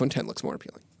 looks more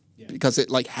appealing because it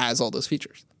like has all those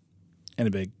features. And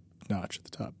a big notch at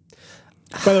the top.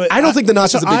 By the way, I don't think the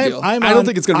notch is a big deal. I don't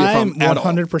think it's going to be a problem at all.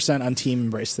 I'm 100% on team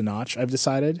embrace the notch, I've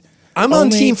decided. I'm on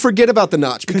team forget about the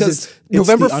notch because it's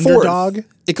November the 4th, underdog.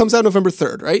 It comes out November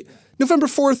 3rd, right? November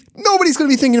 4th, nobody's going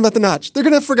to be thinking about the notch. They're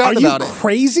going to have forgotten about it. Are you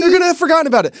crazy? They're going to have forgotten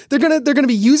about it. They're going to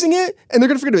be using it and they're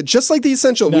going to forget about it. Just like the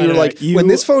Essential. When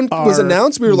this phone was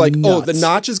announced, we were like, oh, the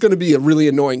notch is going to be a really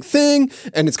annoying thing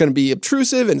and it's going to be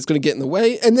obtrusive and it's going to get in the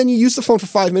way. And then you use the phone for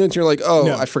 5 minutes and you're like,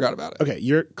 oh, I forgot about it. Okay,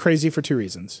 you're crazy for two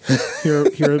reasons. Here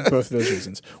are both of those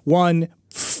reasons. One,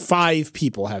 5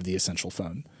 people have the Essential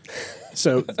phone.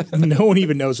 So no one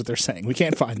even knows what they're saying. We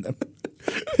can't find them.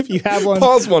 If you have one,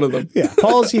 Paul's one of them. Yeah,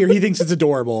 Paul's here. He thinks it's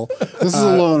adorable. This is a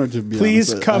loaner, to be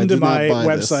please honest. come to my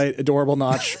website,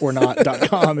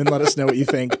 adorablenotchornot.com, and let us know what you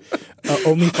think.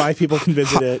 Only 5 people can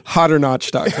visit it.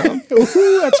 Hotternotch.com.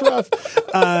 Ooh, that's rough.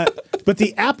 But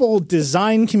the Apple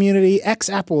design community,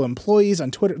 ex-Apple employees on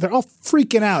Twitter, they're all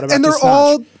freaking out about and they're this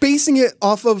all notch. basing it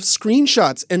off of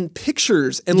screenshots and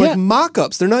pictures and like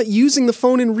mock-ups. They're not using the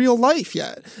phone in real life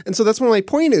yet. And so that's what my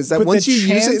point is, that But once you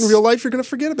use it in real life, you're going to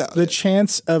forget about the it.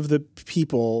 chance of the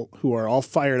people who are all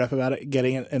fired up about it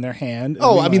getting it in their hand.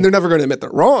 Oh, I mean, they're never going to admit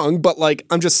they're wrong, but like,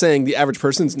 I'm just saying the average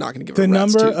person's not going to give the a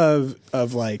rat's number toot.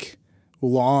 of like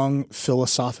long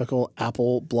philosophical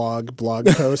Apple blog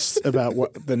posts about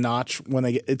what the notch when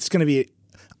they get, it's going to be.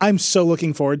 I'm so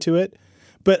looking forward to it.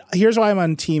 But here's why I'm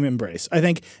on team embrace. I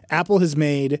think Apple has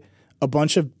made a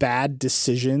bunch of bad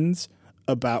decisions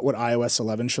about what iOS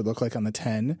 11 should look like on the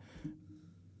 10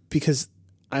 because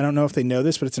I don't know if they know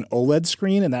this, but it's an OLED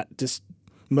screen and that just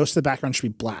most of the background should be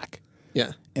black.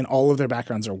 Yeah. And all of their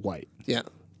backgrounds are white. Yeah.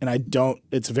 And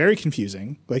it's very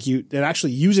confusing. Like it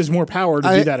actually uses more power to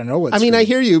do that in OLED screen. I mean, I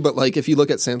hear you, but like if you look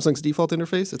at Samsung's default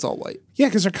interface, it's all white. Yeah,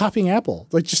 because they're copying Apple.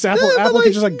 Like just Apple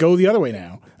can just like go the other way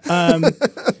now.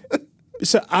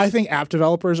 So I think app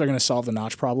developers are going to solve the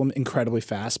notch problem incredibly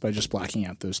fast by just blacking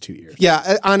out those 2 years.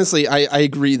 Yeah, honestly, I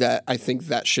agree that I think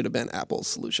that should have been Apple's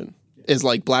solution. Is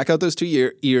like black out those 2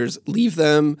 years, leave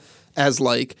them as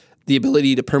like the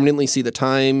ability to permanently see the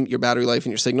time, your battery life,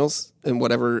 and your signals, and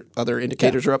whatever other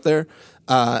indicators are up there,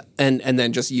 and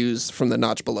then just use from the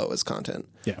notch below as content.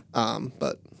 Yeah.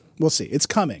 But we'll see. It's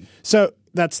coming. So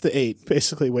that's the 8.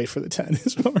 Basically, wait for the 10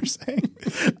 is what we're saying.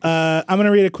 I'm going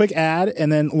to read a quick ad,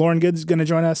 and then Lauren Good's going to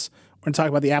join us. We're going to talk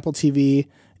about the Apple TV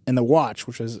and the watch,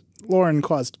 which is Lauren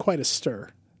caused quite a stir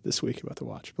this week about the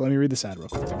watch. But let me read this ad real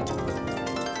quick.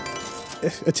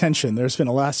 Attention, there's been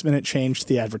a last-minute change to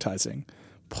the advertising.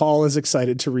 Paul is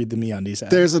excited to read the MeUndies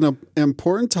ad. There's an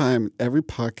important time in every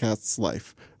podcast's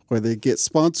life where they get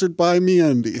sponsored by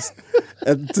MeUndies.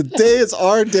 And today is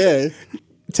our day.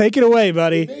 Take it away,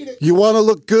 buddy. You want to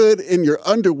look good in your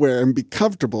underwear and be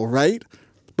comfortable, right?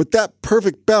 But that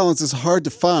perfect balance is hard to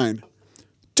find.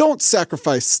 Don't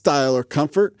sacrifice style or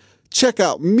comfort. Check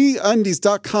out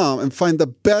MeUndies.com and find the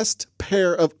best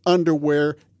pair of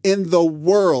underwear in the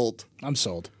world. I'm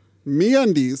sold.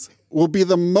 MeUndies will be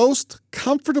the most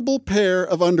comfortable pair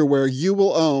of underwear you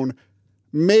will own,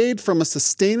 made from a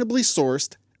sustainably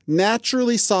sourced,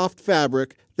 naturally soft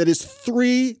fabric that is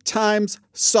 3 times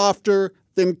softer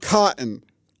than cotton.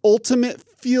 Ultimate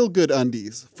feel-good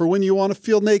undies for when you want to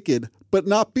feel naked but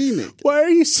not be naked. Why are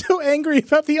you so angry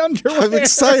about the underwear? I'm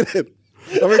excited.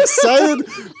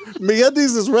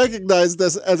 MeUndies is recognized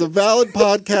as a valid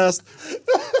podcast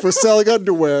for selling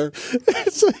underwear.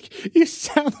 It's like you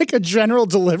sound like a general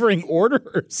delivering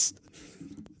orders.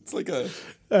 it's like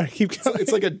a keep going.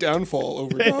 it's like a downfall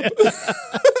overtop.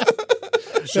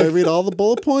 Should I read all the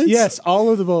bullet points? Yes, all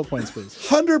of the bullet points, please.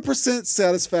 100%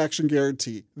 satisfaction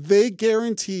guarantee. They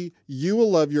guarantee you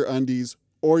will love your undies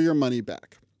or your money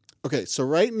back. Okay, so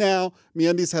right now,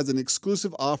 MeUndies has an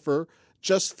exclusive offer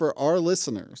just for our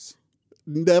listeners.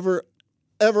 Never,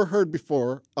 ever heard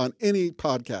before on any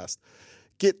podcast.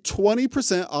 Get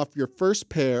 20% off your first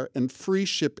pair and free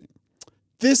shipping.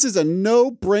 This is a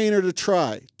no-brainer to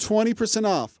try. 20%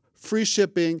 off, free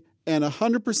shipping, and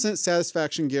 100%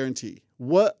 satisfaction guarantee.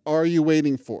 What are you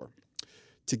waiting for?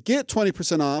 To get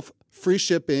 20% off, free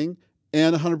shipping,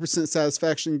 and 100%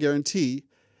 satisfaction guarantee,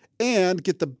 and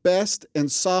get the best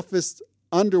and softest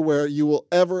underwear you will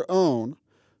ever own,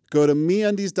 go to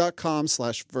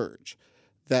MeUndies.com/Verge.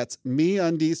 That's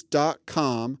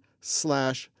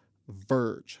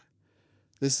MeUndies.com/Verge.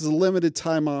 This is a limited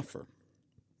time offer.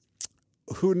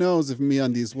 Who knows if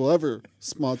MeUndies will ever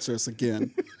sponsor us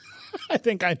again? I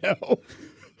think I know.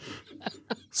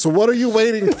 So what are you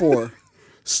waiting for?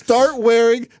 Start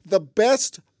wearing the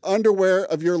best underwear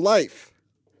of your life.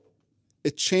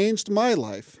 It changed my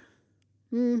life.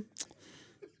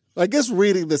 I guess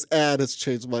reading this ad has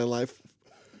changed my life.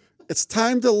 It's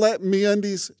time to let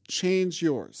MeUndies change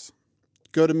yours.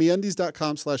 Go to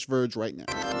MeUndies.com/Verge right now.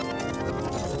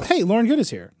 Hey, Lauren Good is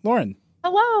here. Lauren,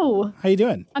 Hello. how you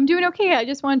doing? I'm doing okay. I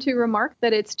just wanted to remark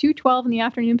that it's 2:12 in the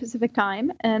afternoon Pacific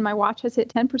time, and my watch has hit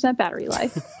 10% battery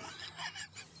life.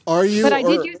 Are you? But I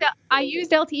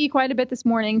used LTE quite a bit this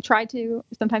morning. Tried to.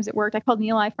 Sometimes it worked. I called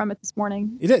Neil from it this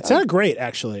morning. You did. It sounded great,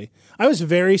 actually. I was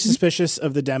very suspicious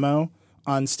of the demo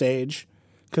on stage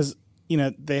because,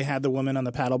 they had the woman on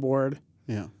the paddleboard.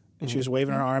 Yeah. And she was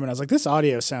waving her arm, and I was like, this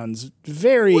audio sounds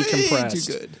very compressed.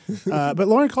 Too good. But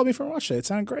Lauren called me for a watch today. It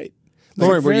sounded great.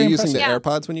 Lauren, were you very using the impressive.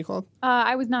 AirPods when you called?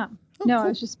 I was not. No, cool. I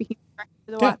was just speaking directly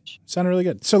to the Yeah, watch. sounded really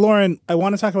good. So, Lauren, I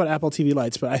want to talk about Apple TV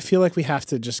lights, but I feel like we have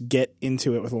to just get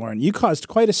into it with Lauren. You caused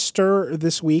quite a stir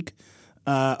this week,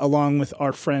 along with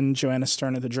our friend Joanna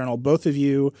Stern at the Journal. Both of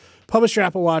you published your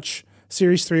Apple Watch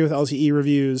Series 3 with LTE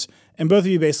reviews, and both of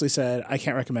you basically said, I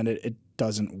can't recommend it. It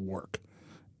doesn't work.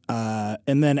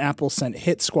 And then Apple sent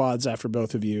hit squads after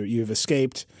both of you. You've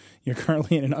escaped. You're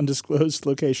currently in an undisclosed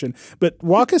location. But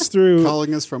walk us through.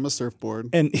 Calling us from a surfboard.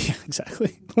 And yeah,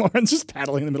 exactly. Lauren's just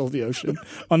paddling in the middle of the ocean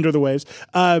under the waves.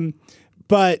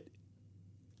 But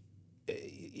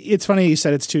it's funny you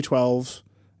said it's 2:12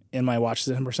 and my watch is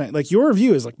at 10%. Like your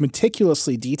review is like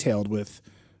meticulously detailed with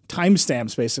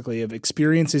timestamps basically of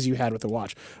experiences you had with the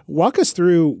watch. Walk us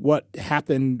through what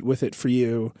happened with it for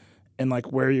you and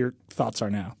like where your thoughts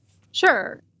are now.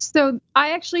 Sure. So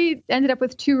I actually ended up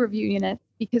with 2 review units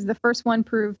because the first one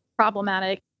proved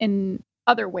problematic in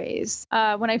other ways.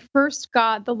 When I first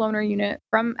got the loaner unit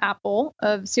from Apple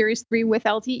of Series 3 with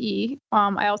LTE,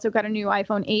 I also got a new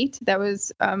iPhone 8 that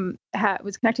was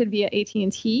connected via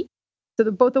AT&T. So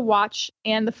both the watch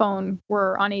and the phone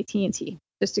were on AT&T,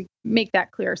 just to make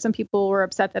that clear. Some people were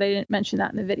upset that I didn't mention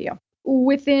that in the video.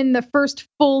 Within the first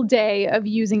full day of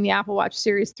using the Apple Watch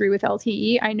Series 3 with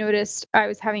LTE, I noticed I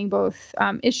was having both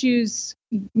issues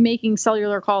making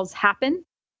cellular calls happen.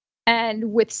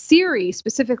 And with Siri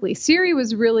specifically, Siri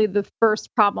was really the first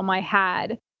problem I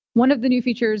had. One of the new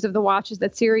features of the watch is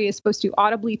that Siri is supposed to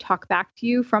audibly talk back to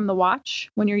you from the watch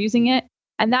when you're using it.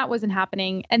 And that wasn't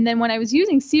happening. And then when I was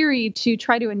using Siri to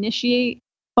try to initiate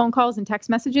phone calls and text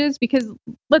messages, because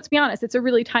let's be honest, it's a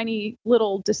really tiny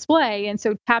little display. And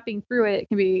so tapping through it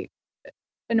can be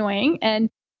annoying. And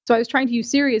so I was trying to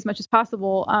use Siri as much as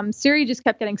possible. Siri just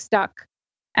kept getting stuck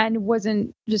and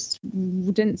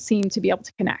didn't seem to be able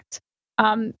to connect.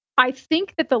 I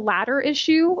think that the latter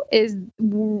issue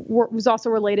was also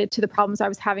related to the problems I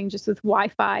was having just with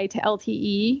Wi-Fi to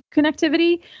LTE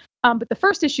connectivity. But the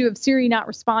first issue of Siri not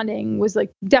responding was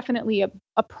like definitely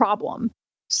a problem.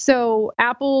 So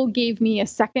Apple gave me a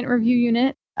second review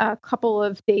unit a couple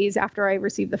of days after I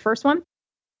received the first one.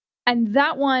 And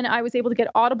that one, I was able to get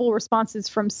audible responses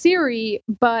from Siri,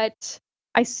 but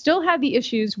I still had the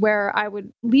issues where I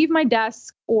would leave my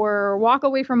desk or walk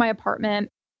away from my apartment.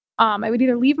 I would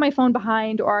either leave my phone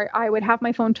behind or I would have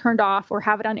my phone turned off or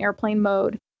have it on airplane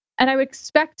mode. And I would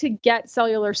expect to get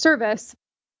cellular service.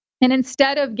 And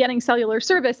instead of getting cellular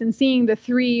service and seeing the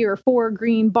 3 or 4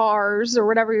 green bars or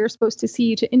whatever you're supposed to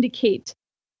see to indicate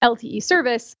LTE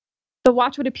service, the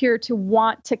watch would appear to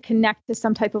want to connect to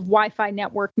some type of Wi-Fi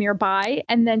network nearby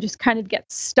and then just kind of get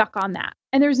stuck on that.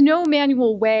 And there's no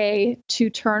manual way to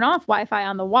turn off Wi-Fi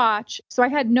on the watch. So I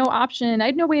had no option. I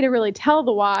had no way to really tell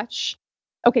the watch,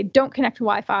 okay, don't connect to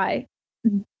Wi-Fi,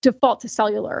 default to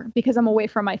cellular because I'm away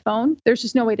from my phone. There's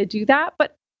just no way to do that.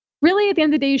 But really, at the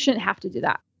end of the day, you shouldn't have to do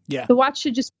that. Yeah. The watch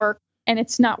should just work, and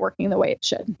it's not working the way it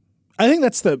should. I think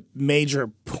that's the major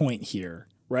point here,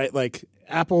 right? Like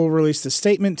Apple released a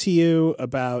statement to you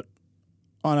about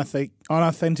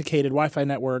unauthenticated Wi-Fi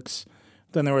networks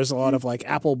Then there was a lot of like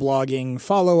Apple blogging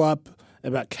follow-up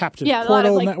about captive Yeah, a lot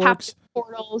of portal like networks. captive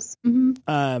portals.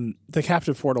 Mm-hmm. The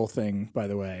captive portal thing, by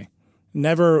the way,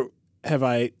 never have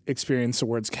I experienced the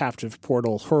words captive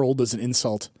portal hurled as an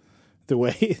insult the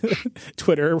way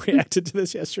Twitter reacted to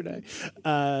this yesterday.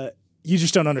 You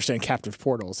just don't understand captive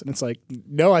portals. And it's like,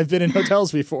 no, I've been in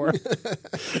hotels before.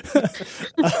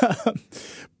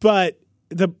 But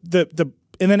and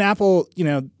then Apple,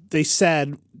 they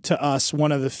said to us,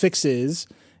 one of the fixes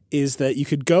is that you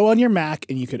could go on your Mac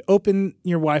and you could open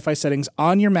your Wi-Fi settings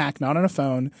on your Mac, not on a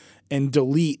phone, and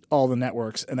delete all the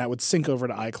networks, and that would sync over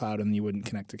to iCloud and you wouldn't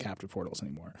connect to captive portals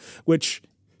anymore, which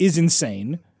is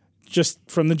insane just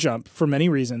from the jump for many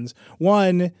reasons.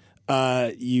 One,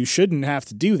 you shouldn't have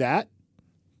to do that.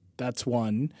 That's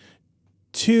one.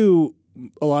 Two,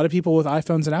 a lot of people with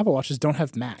iPhones and Apple Watches don't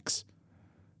have Macs,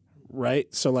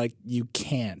 right? So, like, you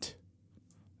can't.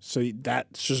 So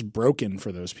that's just broken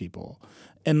for those people.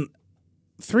 And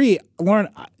three, Lauren,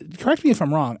 correct me if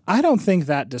I'm wrong, I don't think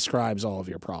that describes all of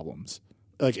your problems,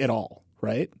 like, at all,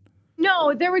 right?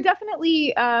 No, there were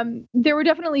definitely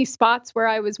spots where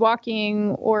I was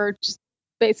walking or just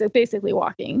basically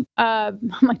walking.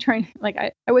 I'm like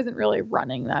I wasn't really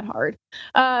running that hard.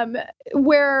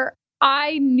 Where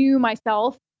I knew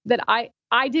myself that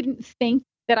I didn't think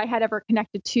that I had ever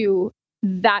connected to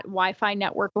that Wi-Fi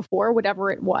network before, whatever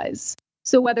it was.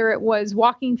 So whether it was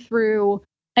walking through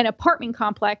an apartment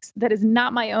complex that is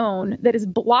not my own, that is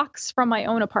blocks from my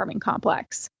own apartment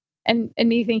complex, and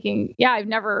me thinking, yeah, I've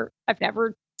never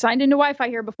signed into Wi-Fi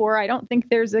here before. I don't think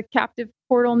there's a captive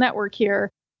portal network here.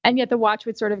 And yet the watch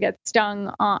would sort of get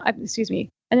stung on,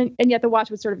 and yet the watch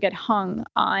would sort of get hung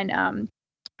on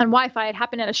Wi-Fi. It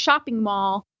happened at a shopping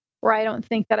mall where I don't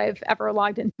think that I've ever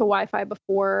logged into Wi-Fi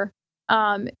before.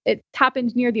 It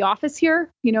happened near the office here,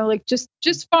 like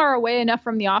just far away enough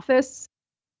from the office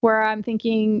where I'm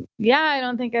thinking, yeah, I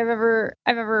don't think I've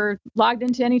ever logged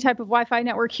into any type of Wi-Fi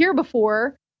network here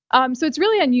before. So it's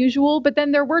really unusual. But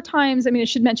then there were times, I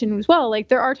should mention as well, like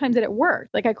there are times that it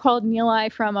worked. Like I called Neil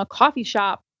from a coffee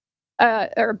shop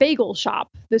or a bagel shop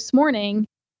this morning,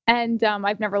 and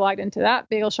I've never logged into that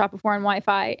bagel shop before on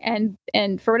Wi-Fi,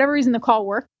 and for whatever reason the call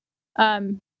worked.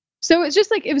 So it's just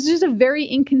like it was just a very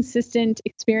inconsistent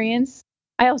experience.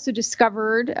 I also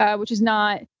discovered, which is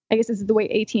not, I guess this is the way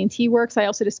AT&T works. I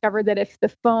also discovered that if the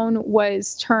phone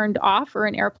was turned off or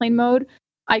in airplane mode,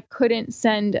 I couldn't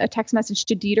send a text message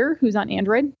to Dieter, who's on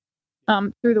Android,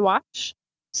 through the watch.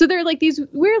 So there are like these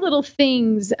weird little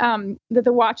things that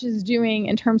the watch is doing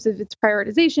in terms of its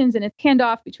prioritizations and its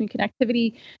handoff between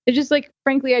connectivity. They're just like,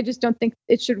 frankly, I just don't think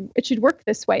it should work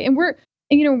this way. And we're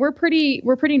pretty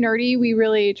nerdy. We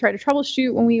really try to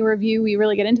troubleshoot when we review. We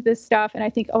really get into this stuff, and I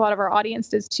think a lot of our audience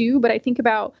does too. But I think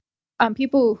about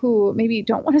people who maybe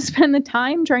don't want to spend the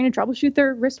time trying to troubleshoot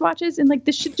their wristwatches, and like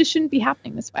this just shouldn't be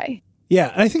happening this way. Yeah,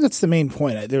 and I think that's the main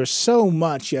point. There was so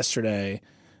much yesterday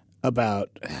about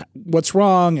what's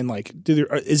wrong and like,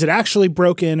 is it actually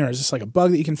broken or is this like a bug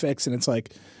that you can fix? And it's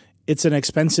like, it's an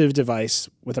expensive device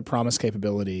with a promised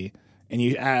capability, and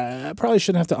you probably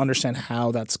shouldn't have to understand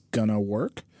how that's gonna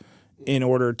work in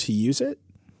order to use it.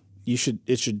 It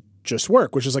should just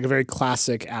work, which is like a very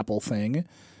classic Apple thing.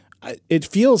 It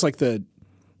feels like the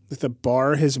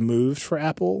bar has moved for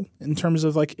Apple in terms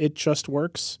of like it just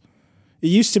works. It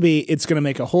used to be it's going to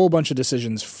make a whole bunch of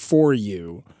decisions for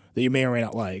you that you may or may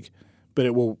not like, but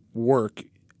it will work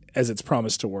as it's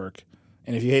promised to work.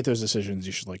 And if you hate those decisions,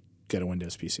 you should like get a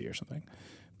Windows PC or something.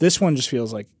 This one just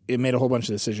feels like it made a whole bunch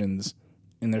of decisions,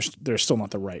 and they're still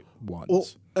not the right ones. Well,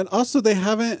 and also they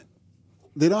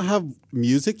don't have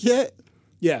music yet.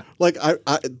 Yeah, like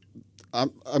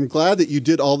I'm glad that you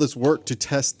did all this work to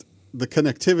test the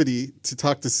connectivity to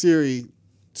talk to Siri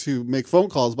to make phone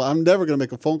calls, but I'm never going to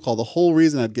make a phone call. The whole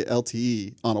reason I'd get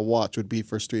LTE on a watch would be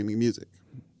for streaming music.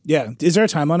 Yeah. Is there a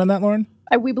timeline on that, Lauren?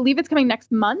 We believe it's coming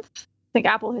next month. I think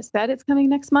Apple has said it's coming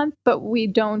next month, but we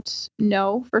don't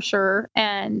know for sure.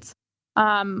 And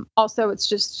also, it's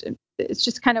just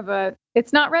kind of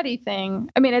it's not ready thing.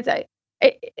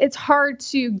 It's hard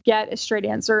to get a straight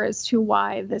answer as to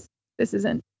why this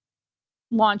isn't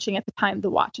launching at the time the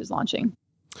watch is launching.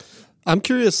 I'm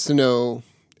curious to know,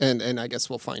 and I guess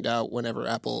we'll find out whenever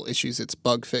Apple issues its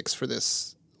bug fix for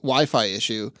this Wi-Fi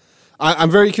issue.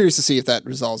 I'm very curious to see if that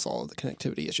resolves all of the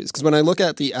connectivity issues. Because when I look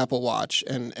at the Apple Watch,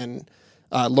 and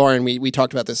Lauren, we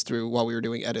talked about this while we were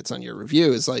doing edits on your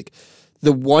review, is like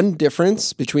The one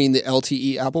difference between the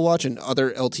LTE Apple Watch and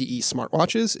other LTE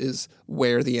smartwatches is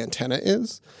where the antenna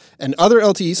is. And other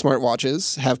LTE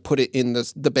smartwatches have put it in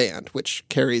the band, which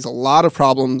carries a lot of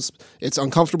problems. It's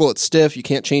uncomfortable, it's stiff, you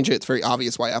can't change it. It's very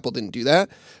obvious why Apple didn't do that.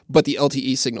 But the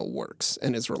LTE signal works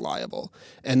and is reliable.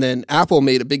 And then Apple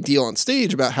made a big deal on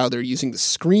stage about how they're using the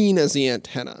screen as the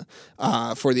antenna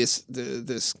for this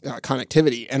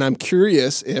connectivity. And I'm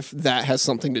curious if that has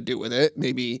something to do with it.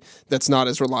 Maybe that's not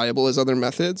as reliable as other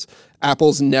methods.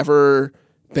 Apple's never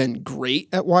been great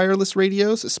at wireless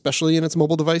radios, especially in its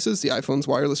mobile devices. The iPhone's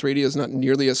wireless radio is not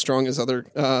nearly as strong as other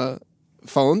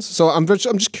phones. So I'm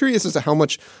just curious as to how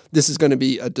much this is going to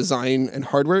be a design and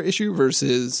hardware issue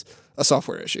versus a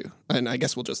software issue. And I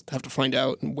guess we'll just have to find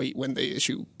out and wait when they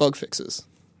issue bug fixes.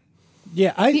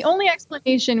 Yeah, the only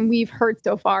explanation we've heard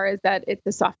so far is that it's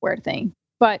a software thing,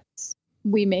 but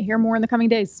we may hear more in the coming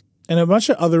days. And a bunch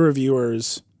of other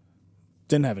reviewers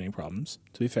didn't have any problems,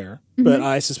 to be fair. Mm-hmm. But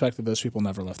I suspect that those people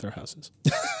never left their houses.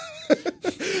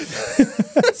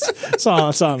 That's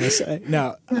all I'm going to say.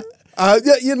 No.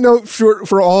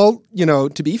 For all,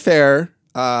 to be fair,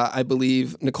 I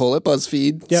believe Nicole at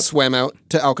BuzzFeed swam out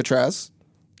to Alcatraz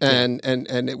and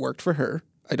it worked for her.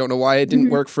 I don't know why it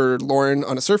didn't work for Lauren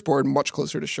on a surfboard much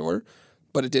closer to shore,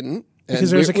 but it didn't.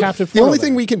 Because there's a captive. The only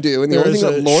thing we can do, and the only thing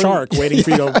that Lauren, shark waiting for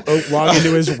you to log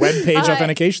into his web page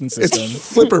authentication system.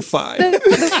 It's flipperfy.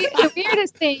 The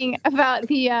weirdest thing about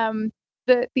the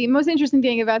most interesting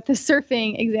thing about the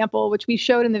surfing example, which we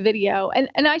showed in the video, and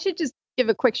I should just give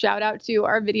a quick shout out to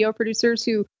our video producers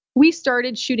who we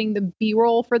started shooting the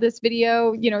B-roll for this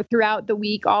video, throughout the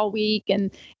week, all week,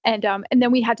 and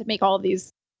then we had to make all of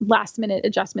these last minute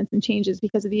adjustments and changes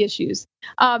because of the issues.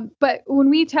 But when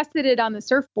we tested it on the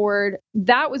surfboard,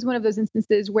 that was one of those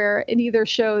instances where it either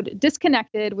showed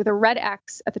disconnected with a red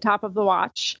X at the top of the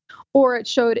watch, or it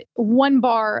showed 1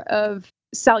 bar of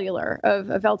cellular of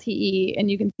LTE, and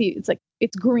you can see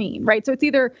it's green, right? So it's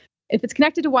either, if it's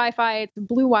connected to Wi-Fi, it's a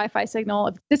blue Wi-Fi signal.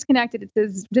 If it's disconnected, it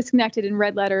says disconnected in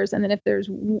red letters. And then if there's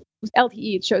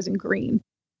LTE, it shows in green.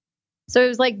 So it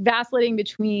was like vacillating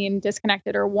between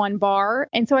disconnected or 1 bar.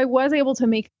 And so I was able to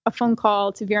make a phone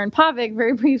call to Viren Pavic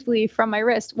very briefly from my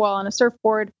wrist while on a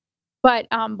surfboard. But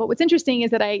what's interesting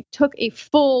is that I took a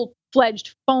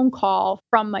full-fledged phone call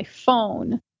from my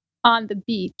phone on the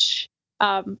beach,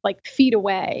 feet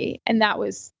away. And that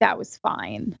was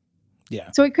fine. Yeah.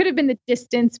 So it could have been the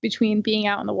distance between being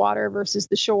out on the water versus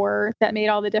the shore that made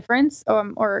all the difference.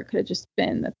 Or it could have just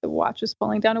been that the watch was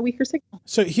pulling down a weaker signal.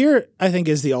 So here, I think,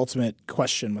 is the ultimate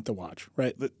question with the watch,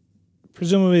 right?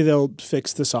 Presumably they'll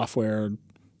fix the software.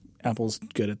 Apple's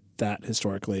good at that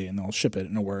historically, and they'll ship it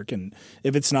and it'll work. And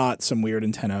if it's not some weird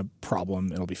antenna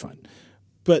problem, it'll be fine.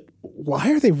 But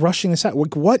why are they rushing this out?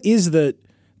 What is they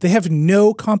have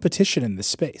no competition in this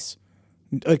space.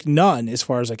 None, as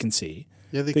far as I can see.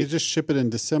 Yeah, they could just ship it in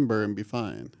December and be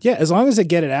fine. Yeah, as long as they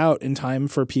get it out in time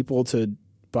for people to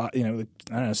buy, I don't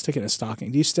know, stick it in a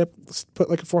stocking. Do you put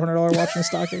like a $400 watch in a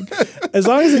stocking? As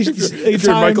long as if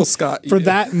you're Michael Scott for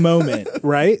that moment,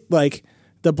 right? Like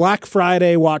the Black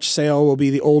Friday watch sale will be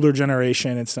the older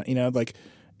generation. It's not,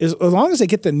 as long as they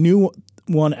get the new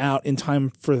one out in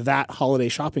time for that holiday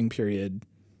shopping period,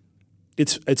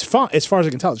 it's fine. As far as I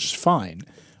can tell, it's just fine.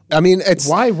 I mean,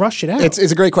 why rush it out? It's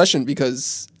a great question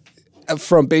because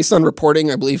based on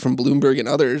reporting, I believe from Bloomberg and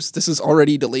others, this is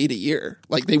already delayed a year.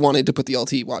 Like they wanted to put the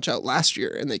LTE watch out last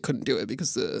year and they couldn't do it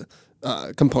because the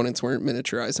components weren't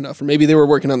miniaturized enough, or maybe they were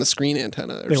working on the screen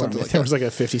antenna or something like that. There was like a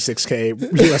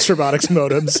 56K US robotics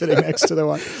modem sitting next to the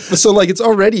watch. So it's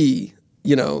already,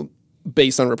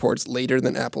 based on reports, later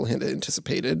than Apple had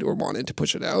anticipated or wanted to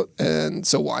push it out. And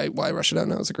so why rush it out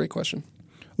now is a great question.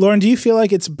 Lauren, do you feel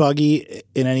like it's buggy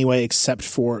in any way except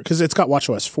for, because it's got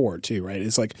watchOS 4 too, right?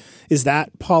 It's is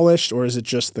that polished or is it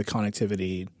just the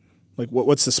connectivity?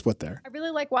 What's the split there? I really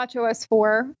like watchOS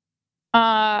 4.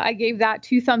 I gave that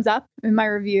 2 thumbs up in my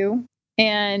review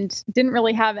and didn't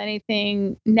really have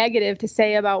anything negative to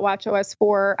say about watchOS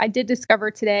 4. I did discover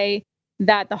today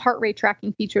that the heart rate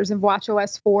tracking features of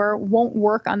watchOS 4 won't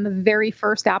work on the very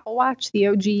first Apple Watch, the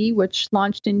OG, which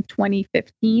launched in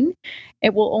 2015.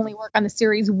 It will only work on the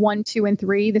Series 1, 2, and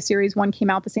 3. The Series 1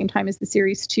 came out the same time as the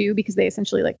Series 2 because they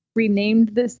essentially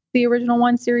renamed the original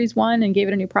one Series 1 and gave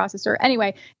it a new processor. Anyway,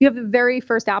 if you have the very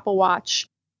first Apple Watch,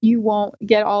 you won't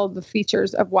get all of the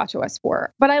features of watchOS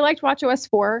 4. But I liked watchOS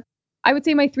 4. I would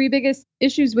say my 3 biggest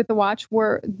issues with the watch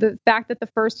were the fact that the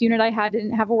first unit I had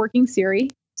didn't have a working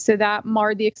Siri. So that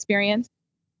marred the experience.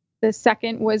 The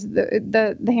second was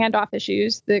the handoff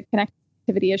issues, the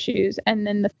connectivity issues, and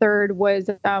then the third was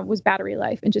battery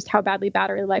life and just how badly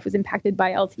battery life was impacted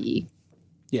by LTE.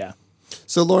 Yeah.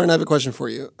 So, Lauren, I have a question for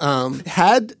you.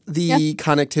 Had the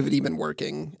connectivity been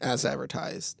working as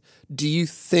advertised, do you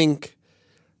think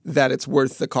that it's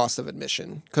worth the cost of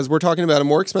admission? Because we're talking about a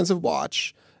more expensive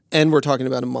watch and we're talking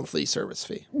about a monthly service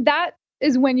fee. That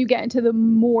is when you get into the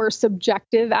more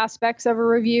subjective aspects of a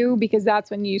review, because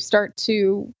that's when you start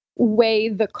to weigh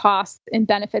the costs and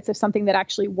benefits of something that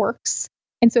actually works.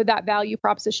 And so that value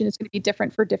proposition is going to be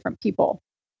different for different people.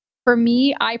 For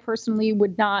me, I personally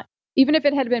would not, even if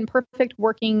it had been perfect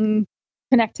working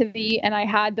connectivity and I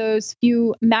had those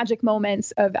few magic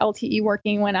moments of LTE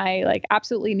working when I like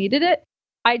absolutely needed it,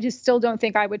 I just still don't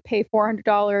think I would pay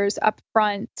 $400 up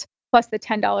front plus the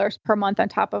 $10 per month on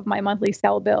top of my monthly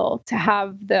cell bill to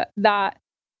have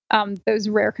those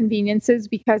rare conveniences,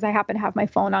 because I happen to have my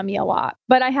phone on me a lot.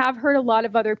 But I have heard a lot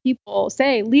of other people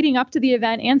say leading up to the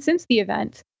event and since the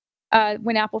event,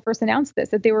 when Apple first announced this,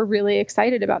 that they were really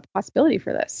excited about the possibility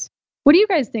for this. What do you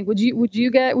guys think? Would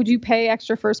you pay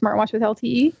extra for a smartwatch with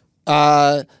LTE?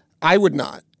 I would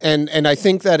not. And I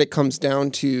think that it comes down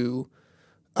to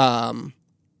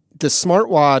the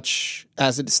smartwatch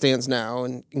as it stands now,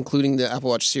 and including the Apple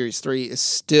Watch Series 3, is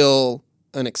still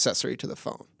an accessory to the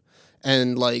phone.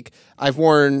 And like I've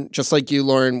worn, just like you,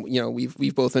 Lauren, you know,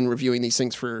 we've both been reviewing these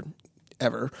things for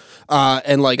ever.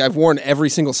 And like I've worn every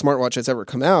single smartwatch that's ever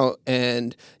come out.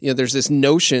 And, you know, there's this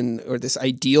notion or this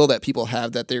ideal that people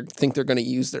have that they think they're going to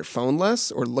use their phone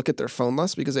less or look at their phone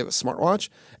less because they have a smartwatch.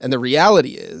 And the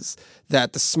reality is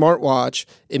that the smartwatch,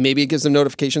 maybe it gives them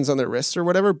notifications on their wrists or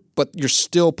whatever, but you're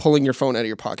still pulling your phone out of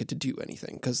your pocket to do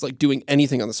anything, because like doing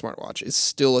anything on the smartwatch is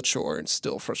still a chore and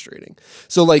still frustrating.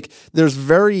 So like there's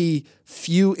very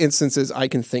few instances I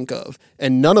can think of,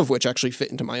 and none of which actually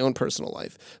fit into my own personal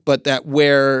life, but that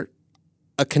where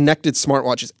a connected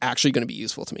smartwatch is actually going to be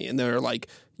useful to me. And they're like,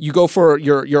 you go for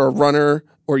you're a runner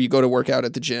or you go to work out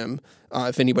at the gym.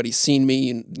 If anybody's seen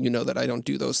me, you know that I don't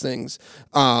do those things.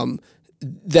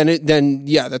 Then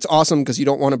that's awesome, because you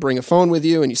don't want to bring a phone with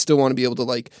you and you still want to be able to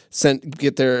like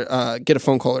get a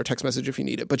phone call or text message if you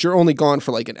need it, but you're only gone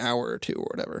for like an hour or two or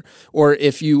whatever. Or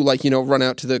if you like, you know, run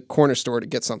out to the corner store to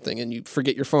get something and you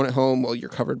forget your phone at home, well, you're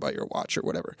covered by your watch or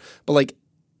whatever. But like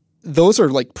those are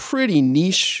like pretty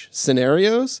niche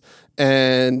scenarios.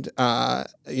 And,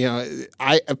 you know,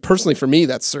 I personally, for me,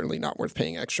 that's certainly not worth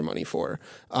paying extra money for.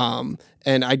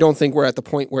 And I don't think we're at the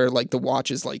point where like the watch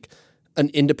is like an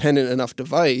independent enough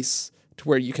device to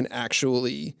where you can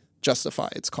actually justify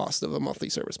its cost of a monthly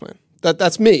service plan.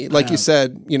 That's me. Like you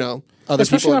said, you know, other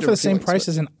especially people not for the same feelings, price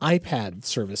as an iPad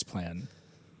service plan.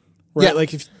 Right? Yeah,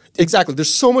 like exactly.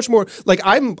 There's so much more. Like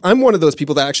I'm one of those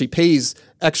people that actually pays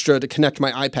extra to connect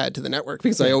my iPad to the network,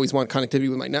 because I always want connectivity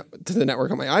with to the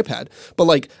network on my iPad. But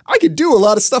like I could do a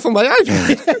lot of stuff on my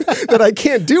iPad that I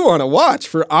can't do on a watch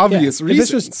for obvious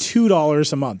reasons. If this was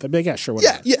 $2 a month, I'd be like, yeah, sure,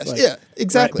 whatever. Yeah,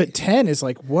 exactly. Right? But 10 is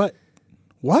like what?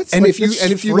 And like, if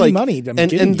you free like money,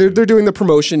 and they're doing the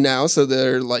promotion now, so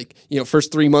they're like, you know,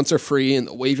 first 3 months are free and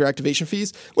they'll waive your activation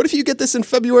fees. What if you get this in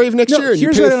February of next year and you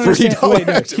pay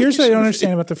 $30? Here's what I don't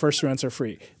understand about the first 3 months are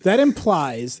free. That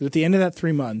implies that at the end of that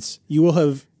 3 months,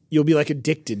 you'll be like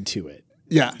addicted to it.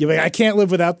 Yeah. You're like, I can't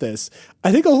live without this.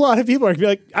 I think a lot of people are going to be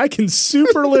like, I can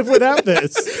super live without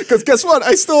this. Because guess what?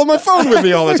 I still have my phone with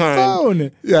me all the time.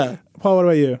 Phone. Yeah. Paul, what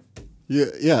about you?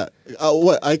 Yeah.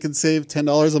 What? I can save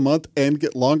 $10 a month and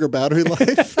get longer battery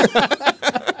life?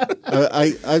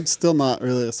 I'm still not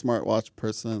really a smartwatch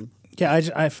person. Yeah,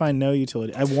 I find no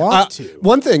utility. I want to.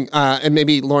 One thing, and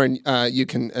maybe Lauren, you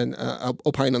can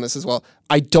opine on this as well.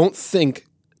 I don't think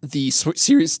the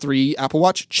Series 3 Apple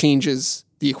Watch changes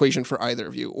the equation for either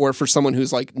of you, or for someone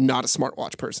who's like not a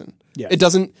smartwatch person. Yes.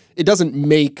 It doesn't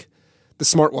make the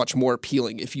smartwatch more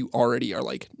appealing if you already are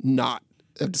like not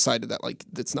have decided that like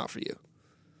it's not for you.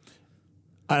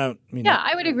 I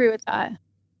would agree with that.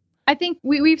 I think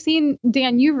we've seen,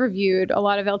 Dan, you've reviewed a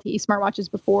lot of LTE smartwatches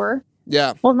before.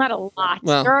 Yeah. Well, not a lot.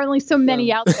 Well, there are only so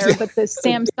many out there, but the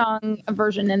Samsung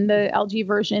version and the LG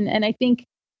version. And I think,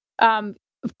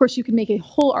 of course, you can make a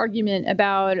whole argument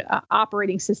about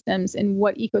operating systems and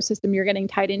what ecosystem you're getting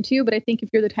tied into. But I think if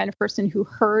you're the kind of person who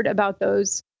heard about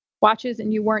those watches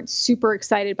and you weren't super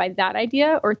excited by that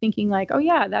idea, or thinking like, oh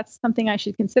yeah, that's something I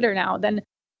should consider now, then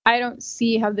I don't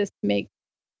see how this makes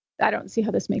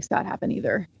that happen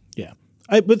either. Yeah.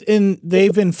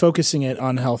 They've been focusing it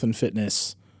on health and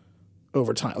fitness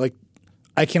over time. Like,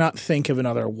 I cannot think of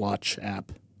another watch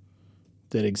app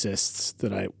that exists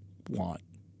that I want.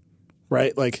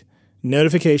 Right? Like,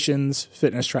 notifications,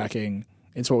 fitness tracking.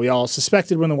 It's what we all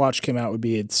suspected when the watch came out would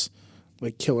be its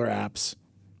like killer apps.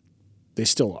 They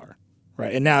still are.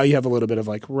 Right? And now you have a little bit of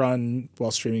like run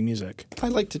while streaming music. I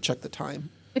like to check the time.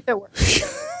 If it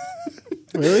works.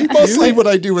 Really? Mostly what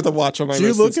I do with a watch on my Do you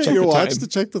wrist. look is at check your the watch time. to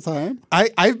check the time?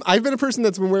 I've been a person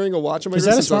that's been wearing a watch on my Is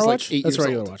wrist that a since I was like smartwatch? 8 That's years a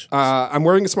regular old. watch. I'm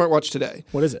wearing a smartwatch today.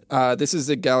 What is it? This is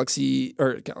a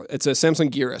it's a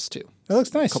Samsung Gear S2. It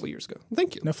looks nice. A couple years ago.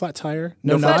 Thank you. No flat tire.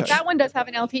 No flat notch. tire. That one does have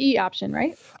an LTE option,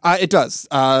 right? It does.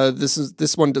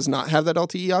 This one does not have that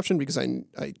LTE option because I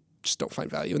just don't find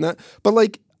value in that. But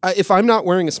like, if I'm not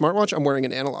wearing a smartwatch, I'm wearing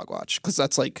an analog watch because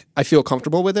that's like I feel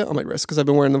comfortable with it on my wrist because I've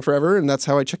been wearing them forever, and that's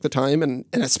how I check the time and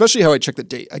especially how I check the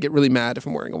date. I get really mad if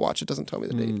I'm wearing a watch; it doesn't tell me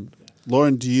the date.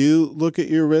 Lauren, do you look at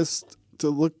your wrist to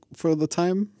look for the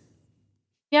time?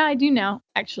 Yeah, I do now,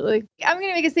 actually. I'm going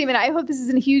to make a statement. I hope this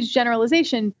isn't a huge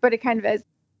generalization, but it kind of is.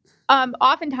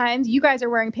 Oftentimes, you guys are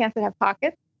wearing pants that have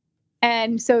pockets.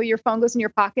 And so your phone goes in your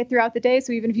pocket throughout the day.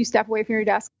 So even if you step away from your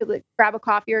desk to like, grab a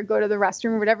coffee or go to the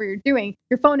restroom or whatever you're doing,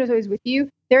 your phone is always with you.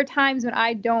 There are times when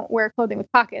I don't wear clothing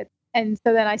with pockets. And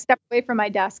so then I step away from my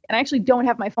desk and I actually don't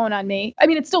have my phone on me. I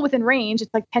mean, it's still within range.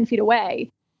 It's like 10 feet away.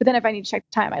 But then if I need to check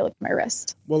the time, I look at my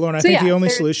wrist. Well, Lauren, I think the only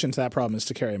solution to that problem is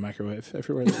to carry a microwave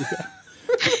everywhere that you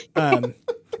go.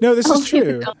 No, this is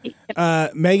true.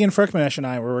 Megan Frickmanesh and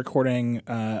I were recording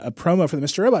a promo for the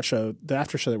Mr. Robot show, the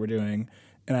after show that we're doing.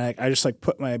 And I just like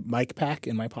put my mic pack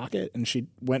in my pocket and she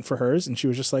went for hers and she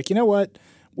was just like, you know what?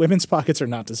 Women's pockets are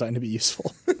not designed to be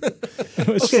useful. It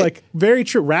was just like very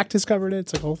true. Racked has covered it.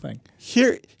 It's like a whole thing.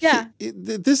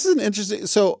 This is an interesting.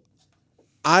 So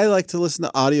I like to listen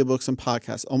to audiobooks and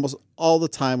podcasts almost all the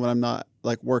time when I'm not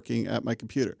like working at my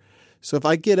computer. So if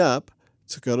I get up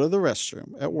to go to the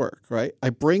restroom at work, right, I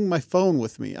bring my phone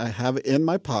with me. I have it in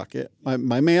my pocket, my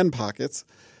man pockets,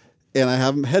 and I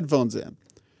have headphones in.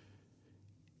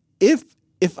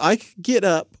 If I could get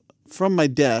up from my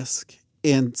desk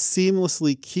and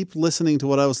seamlessly keep listening to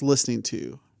what I was listening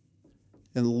to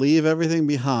and leave everything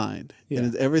behind,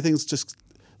 and everything's just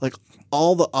like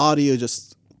all the audio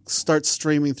just starts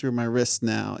streaming through my wrist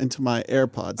now into my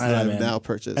AirPods that I've now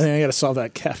purchased. I think I got to solve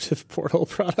that captive portal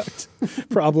product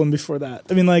problem before that.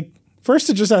 I mean, like, first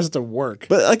it just has to work.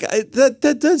 But like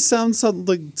that does sound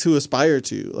something to aspire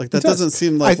to. Like that doesn't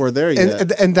seem like we're there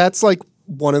yet. And that's like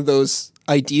one of those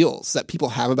ideals that people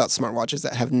have about smartwatches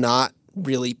that have not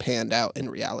really panned out in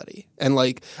reality. And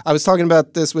like I was talking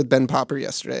about this with Ben Popper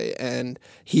yesterday, and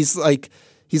he's like,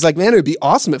 man, it would be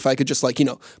awesome if I could just like, you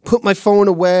know, put my phone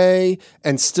away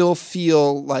and still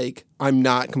feel like I'm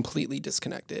not completely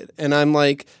disconnected. And I'm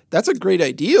like, that's a great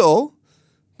ideal.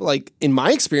 Like in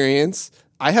my experience,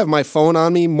 I have my phone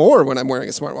on me more when I'm wearing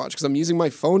a smartwatch because I'm using my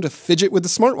phone to fidget with the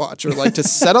smartwatch or like to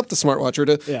set up the smartwatch or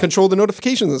to control the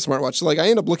notifications of the smartwatch. So like I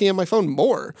end up looking at my phone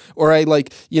more, or I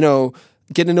like, you know,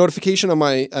 get a notification on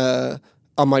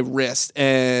my wrist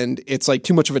and it's like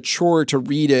too much of a chore to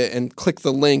read it and click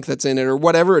the link that's in it or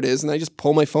whatever it is. And I just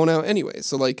pull my phone out anyway.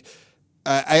 So like,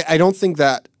 I don't think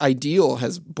that ideal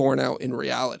has borne out in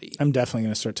reality. I'm definitely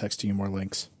going to start texting you more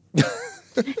links.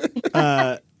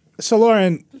 So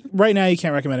Lauren, right now you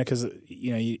can't recommend it because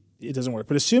it doesn't work.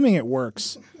 But assuming it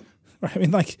works, I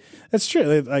mean, like that's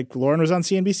true. Like Lauren was on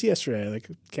CNBC yesterday. Like,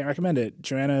 can't recommend it.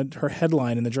 Joanna, her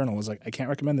headline in the Journal was like, "I can't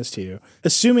recommend this to you."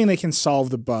 Assuming they can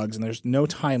solve the bugs, and there's no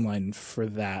timeline for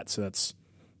that, so that's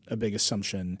a big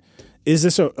assumption. Is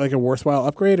this a worthwhile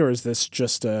upgrade, or is this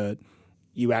just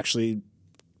you actually,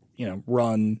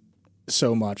 run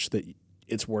so much that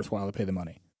it's worthwhile to pay the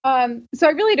money? So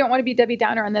I really don't want to be Debbie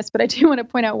Downer on this, but I do want to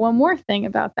point out one more thing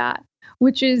about that,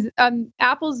 which is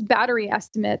Apple's battery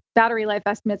life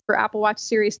estimates for Apple Watch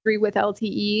Series 3 with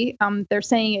LTE. They're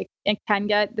saying it can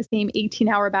get the same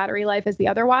 18-hour battery life as the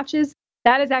other watches.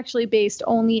 That is actually based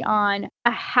only on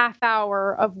a half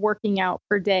hour of working out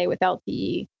per day with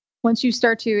LTE. Once you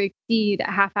start to exceed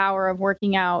a half hour of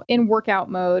working out in workout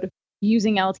mode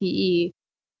using LTE,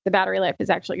 the battery life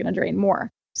is actually going to drain more.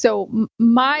 So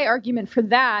my argument for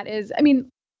that is, I mean,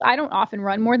 I don't often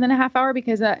run more than a half hour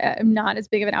because I'm not as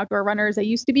big of an outdoor runner as I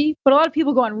used to be. But a lot of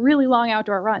people go on really long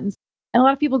outdoor runs, and a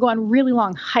lot of people go on really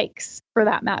long hikes, for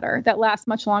that matter, that last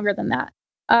much longer than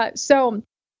that. So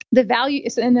the value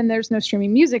is, and then there's no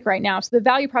streaming music right now. So the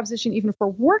value proposition, even for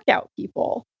workout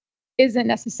people, isn't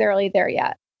necessarily there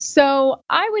yet. So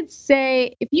I would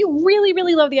say if you really,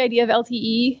 really love the idea of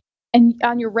LTE and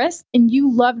on your wrist, and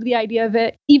you loved the idea of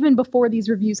it even before these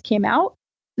reviews came out,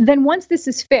 then once this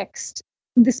is fixed,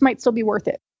 this might still be worth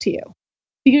it to you.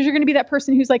 Because you're going to be that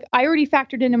person who's like, I already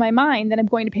factored into my mind that I'm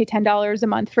going to pay $10 a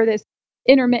month for this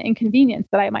intermittent convenience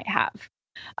that I might have.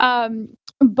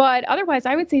 But otherwise,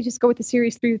 I would say just go with the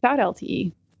Series 3 without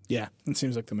LTE. Yeah, it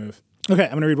seems like the move. Okay,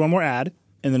 I'm going to read one more ad,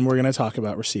 and then we're going to talk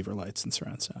about receiver lights and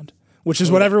surround sound, which is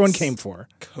what everyone came for.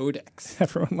 Codecs.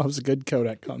 Everyone loves a good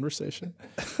codec conversation.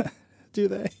 Do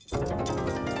they?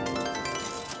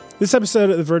 This episode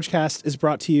of the Vergecast is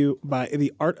brought to you by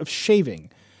The Art of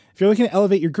Shaving. If you're looking to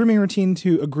elevate your grooming routine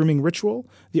to a grooming ritual,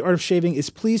 The Art of Shaving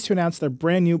is pleased to announce their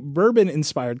brand new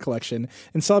bourbon-inspired collection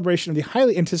in celebration of the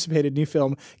highly anticipated new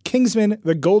film Kingsman: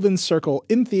 The Golden Circle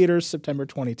in theaters September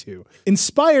 22.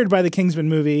 Inspired by the Kingsman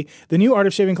movie, the new Art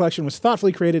of Shaving collection was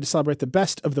thoughtfully created to celebrate the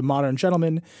best of the modern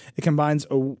gentleman. It combines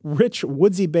a rich,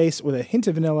 woodsy base with a hint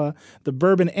of vanilla. The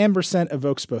bourbon amber scent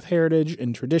evokes both heritage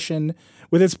and tradition.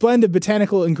 With its blend of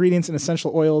botanical ingredients and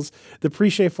essential oils, the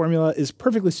pre-shave formula is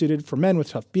perfectly suited for men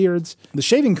with tough beards. The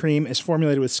shaving cream is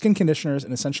formulated with skin conditioners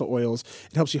and essential oils.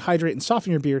 It helps you hydrate and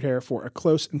soften your beard hair for a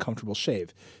close and comfortable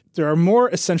shave. There are more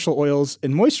essential oils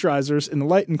and moisturizers in the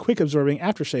light and quick-absorbing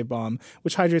aftershave balm,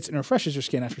 which hydrates and refreshes your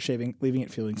skin after shaving, leaving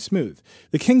it feeling smooth.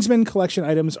 The Kingsman collection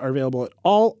items are available at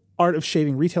all Art of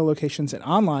Shaving retail locations and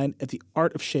online at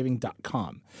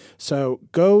theartofshaving.com. So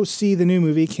go see the new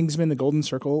movie Kingsman: The Golden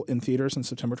Circle in theaters on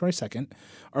September 22nd.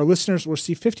 Our listeners will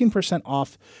receive 15%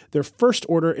 off their first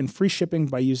order and free shipping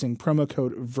by using promo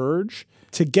code VERGE.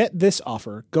 To get this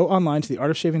offer, go online to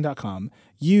theartofshaving.com,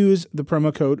 use the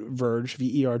promo code VERGE,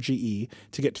 V-E-R-G-E,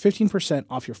 to get 15%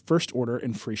 off your first order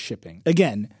and free shipping.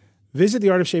 Again, visit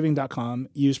theartofshaving.com,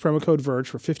 use promo code VERGE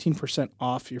for 15%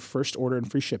 off your first order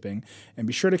and free shipping, and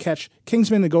be sure to catch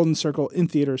Kingsman: The Golden Circle in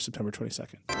theaters September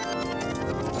 22nd.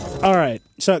 All right,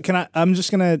 so I'm just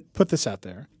going to put this out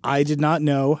there. I did not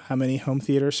know how many home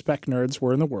theater spec nerds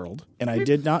were in the world, and I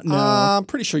did not know... I'm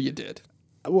pretty sure you did.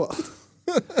 Well,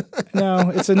 no,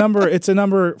 it's a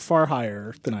number far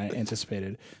higher than I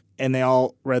anticipated, and they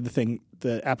all read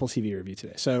the Apple TV review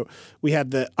today. So we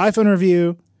had the iPhone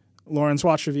review, Lauren's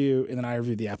watch review, and then I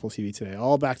reviewed the Apple TV today,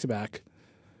 all back to back.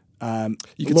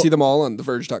 You can see them all on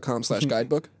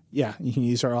theverge.com/guidebook. Yeah, you can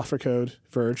use our offer code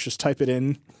Verge. Just type it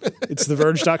in. It's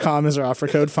theverge.com is our offer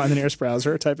code. Find the nearest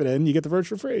browser, type it in. You get the Verge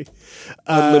for free.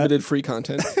 Unlimited free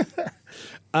content.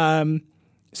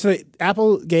 So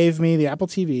Apple gave me the Apple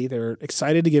TV. They were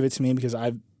excited to give it to me because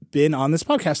I've been on this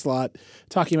podcast a lot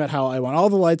talking about how I want all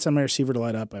the lights on my receiver to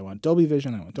light up. I want Dolby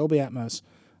Vision. I want Dolby Atmos.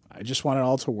 I just want it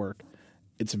all to work.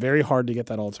 It's very hard to get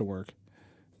that all to work.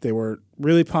 They were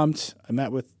really pumped. I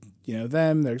met with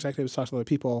them, their executives, talked to other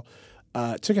people,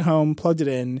 took it home, plugged it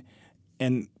in,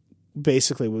 and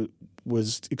basically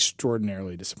was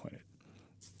extraordinarily disappointed.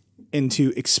 And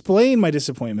to explain my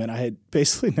disappointment, I had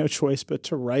basically no choice but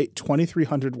to write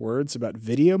 2,300 words about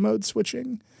video mode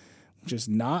switching, which is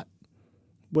not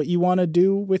what you want to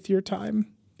do with your time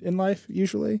in life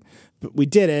usually. But we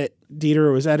did it.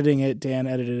 Dieter was editing it. Dan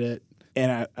edited it.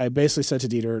 And I basically said to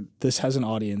Dieter, this has an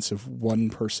audience of one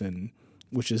person,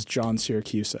 which is John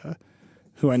Siracusa,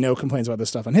 who I know complains about this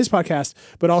stuff on his podcast,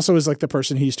 but also is like the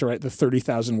person who used to write the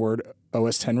 30,000 word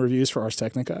OS 10 reviews for Ars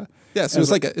Technica. Yeah, so it's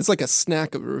like a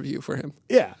snack of a review for him.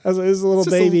 Yeah, it was a little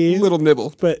baby. A little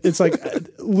nibble. But it's like,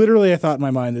 literally I thought in my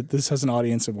mind that this has an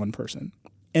audience of one person.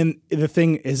 And the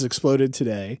thing has exploded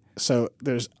today. So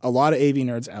there's a lot of AV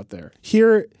nerds out there.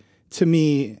 Here, to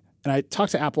me, and I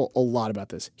talked to Apple a lot about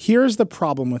this, here's the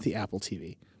problem with the Apple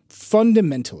TV.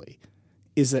 Fundamentally,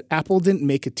 is that Apple didn't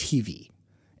make a TV.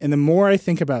 And the more I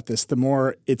think about this, the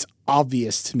more it's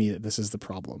obvious to me that this is the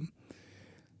problem.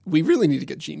 We really need to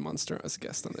get Gene Munster as a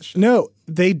guest on this show. No,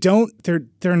 they don't.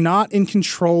 They're not in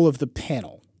control of the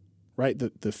panel, right?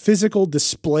 The physical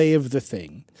display of the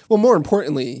thing. Well, more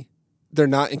importantly, they're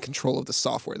not in control of the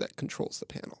software that controls the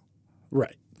panel.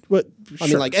 Right. But I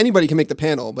mean, like anybody can make the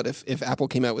panel, but if Apple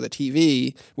came out with a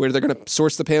TV where they're going to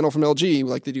source the panel from LG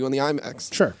like they do on the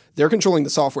iMacs, sure, they're controlling the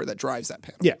software that drives that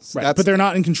panel. Yes, right. But they're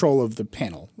not in control of the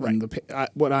panel. Right.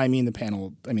 What I mean the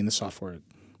panel, I mean the software.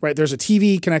 Right. There's a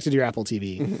TV connected to your Apple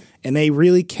TV, and they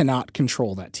really cannot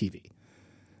control that TV.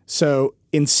 So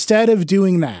instead of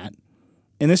doing that,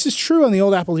 and this is true on the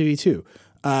old Apple TV too,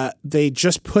 they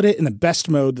just put it in the best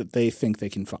mode that they think they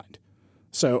can find.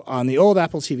 So on the old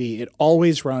Apple TV, it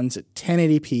always runs at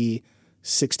 1080p,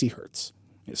 60 hertz.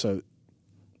 So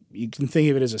you can think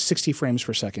of it as a 60 frames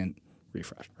per second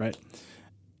refresh, right?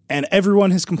 And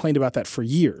everyone has complained about that for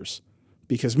years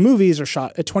because movies are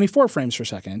shot at 24 frames per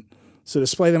second. So to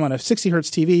display them on a 60 hertz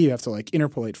TV, you have to like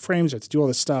interpolate frames, you have to do all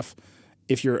this stuff.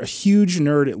 If you're a huge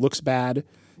nerd, it looks bad.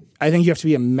 I think you have to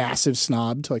be a massive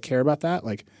snob to like care about that.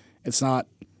 Like it's not,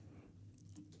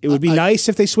 it would be nice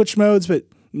if they switched modes, but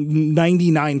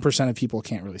 99% of people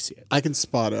can't really see it. I can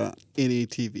spot any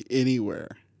TV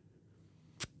anywhere.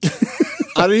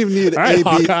 I don't even need an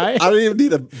A/B. I don't even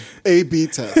need a A/B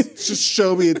test. Just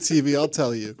show me a TV. I'll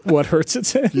tell you what hertz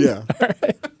it's in. Yeah.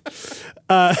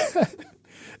 All right.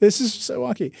 This is so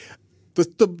wonky. The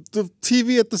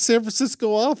TV at the San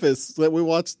Francisco office that we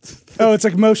watched. Oh, it's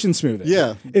like motion smoothing.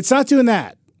 Yeah, it's not doing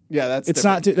that. Yeah, that's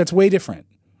not. That's way different.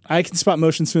 I can spot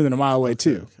motion smoother than a mile away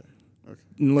too. Okay.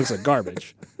 And it looks like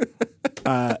garbage.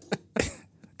 God.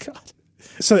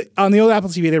 So on the old Apple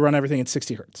TV, they run everything at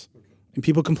 60 hertz. And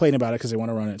people complain about it because they want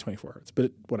to run it at 24 hertz,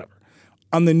 but whatever.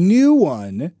 On the new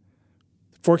one,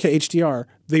 4K HDR,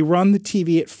 they run the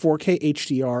TV at 4K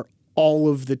HDR all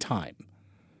of the time.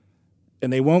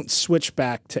 And they won't switch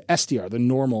back to SDR, the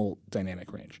normal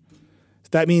dynamic range.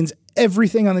 That means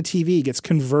everything on the TV gets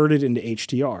converted into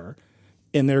HDR,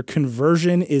 and their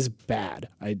conversion is bad.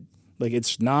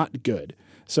 It's not good.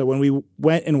 So when we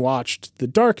went and watched The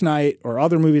Dark Knight or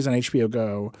other movies on HBO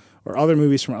Go or other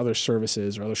movies from other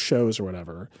services or other shows or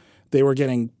whatever, they were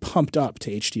getting pumped up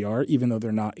to HDR even though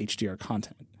they're not HDR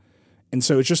content. And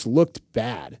so it just looked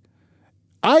bad.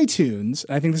 iTunes,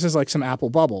 and I think this is like some Apple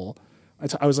bubble,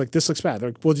 I was like, this looks bad. They're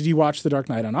like, well, did you watch The Dark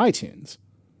Knight on iTunes?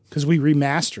 Because we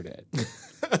remastered it.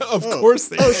 Of course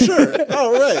they did. Oh, sure.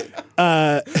 Oh,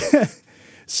 right.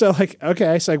 So like,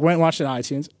 okay, so I went and watched it on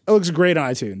iTunes. It looks great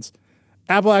on iTunes.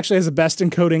 Apple actually has the best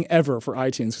encoding ever for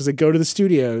iTunes because they go to the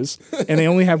studios and they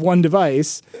only have one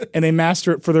device and they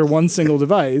master it for their one single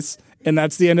device, and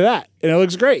that's the end of that. And it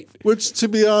looks great. Which, to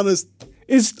be honest,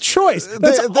 is choice.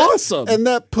 That's awesome. And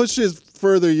that pushes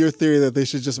further your theory that they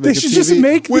should just make They a should TV. just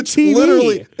make the which TV.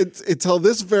 Literally, until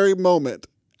this very moment,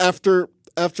 after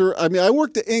I mean, I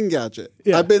worked at Engadget.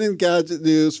 Yeah. I've been in gadget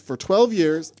news for 12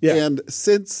 years. Yeah. And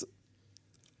since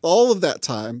all of that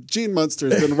time, Gene Munster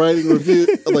has been writing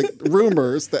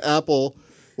rumors that Apple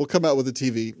will come out with a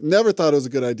TV. Never thought it was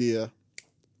a good idea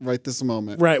right this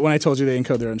moment. Right, when I told you they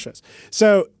encode their own shows.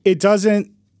 So it does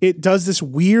this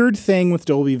weird thing with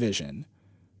Dolby Vision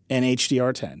and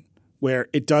HDR10 where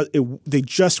they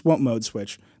just won't mode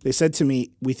switch. They said to me,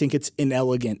 we think it's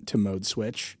inelegant to mode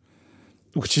switch,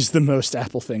 which is the most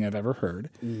Apple thing I've ever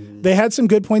heard. They had some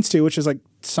good points too, which is like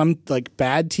some like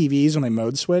bad TVs when they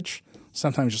mode switch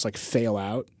sometimes just like fail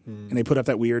out and they put up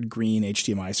that weird green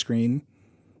HDMI screen,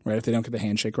 right? If they don't get the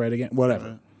handshake right again,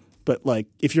 whatever. Right. But like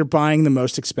if you're buying the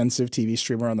most expensive TV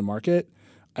streamer on the market,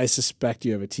 I suspect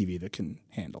you have a TV that can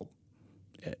handle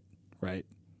it, right?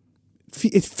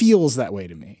 It feels that way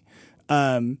to me.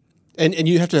 And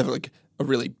you have to have like a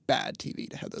really bad TV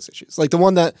to have those issues. Like the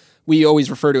one that we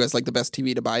always refer to as like the best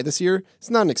TV to buy this year.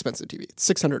 It's not an expensive TV. It's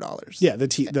 $600. Yeah, the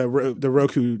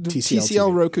Roku TCL TCL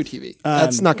TV. Roku TV.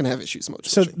 That's not going to have issues much.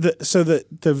 So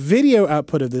the video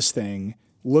output of this thing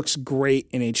looks great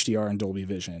in HDR and Dolby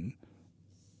Vision,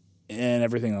 and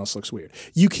everything else looks weird.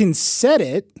 You can set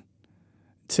it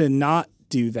to not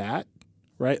do that,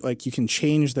 right? Like you can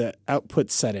change the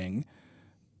output setting,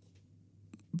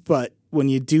 but when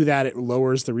you do that, it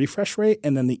lowers the refresh rate,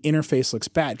 and then the interface looks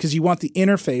bad because you want the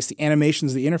interface, the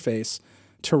animations of the interface,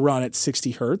 to run at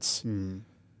 60 hertz.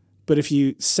 But if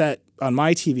you set on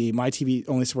my TV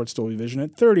only supports Dolby Vision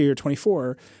at 30 or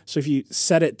 24. So if you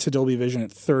set it to Dolby Vision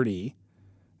at 30,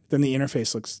 then the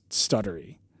interface looks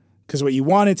stuttery. Because what you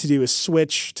want it to do is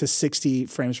switch to 60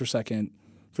 frames per second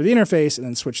for the interface and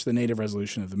then switch to the native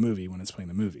resolution of the movie when it's playing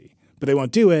the movie. But they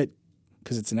won't do it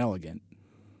because it's inelegant.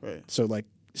 Right. So like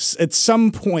at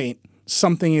some point,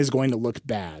 something is going to look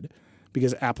bad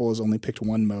because Apple has only picked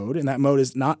one mode, and that mode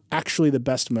is not actually the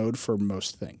best mode for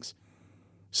most things.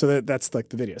 So that's like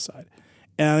the video side.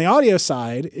 And on the audio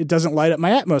side, it doesn't light up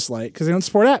my Atmos light because they don't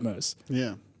support Atmos.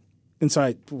 Yeah. And so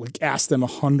I asked them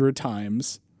 100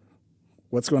 times,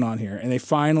 what's going on here? And they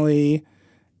finally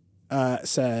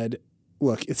said,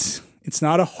 look, it's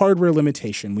not a hardware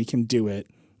limitation. We can do it.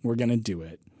 We're going to do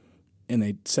it. And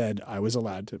they said I was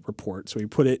allowed to report. So we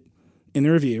put it in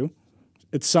the review.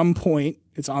 At some point,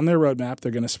 it's on their roadmap.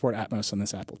 They're going to support Atmos on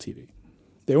this Apple TV.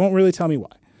 They won't really tell me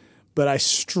why. But I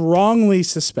strongly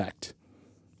suspect,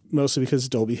 mostly because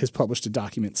Dolby has published a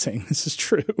document saying this is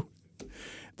true,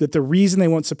 that the reason they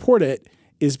won't support it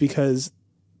is because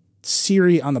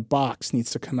Siri on the box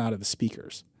needs to come out of the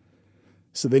speakers.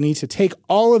 So they need to take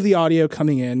all of the audio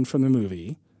coming in from the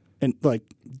movie and like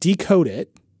decode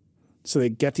it so they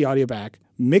get the audio back,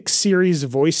 mix Siri's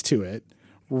voice to it,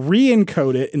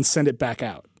 re-encode it, and send it back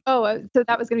out. Oh, so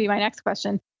that was going to be my next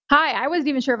question. Hi, I wasn't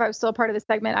even sure if I was still a part of this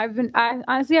segment. I've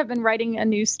been writing a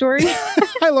news story.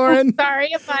 Hi, Lauren. Sorry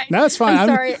if I. No, it's fine. I'm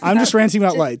sorry. I'm just ranting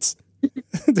about lights.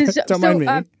 Don't mind me.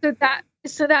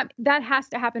 So that has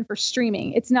to happen for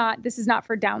streaming. This is not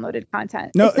for downloaded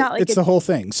content. No, it's not like it's the whole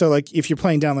thing. So like if you're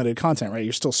playing downloaded content, right,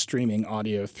 you're still streaming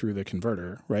audio through the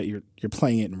converter, right? You're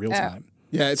playing it in real time.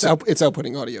 Yeah, it's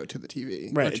outputting audio to the TV.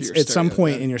 Right. To your At some stereo,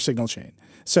 point in your signal chain.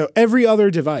 So every other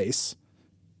device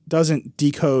doesn't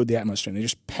decode the Atmos stream. They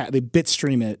just they bit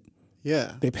stream it.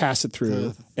 Yeah. They pass it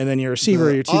through, and then your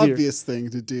receiver, your TV. Obvious thing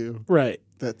to do. Right.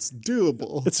 That's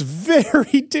doable. It's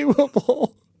very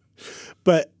doable.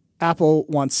 But Apple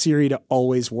wants Siri to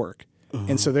always work.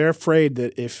 And so they're afraid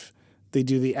that if they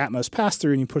do the Atmos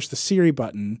pass-through and you push the Siri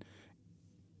button,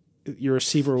 your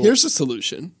receiver will... Here's a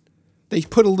solution. They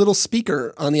put a little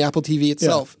speaker on the Apple TV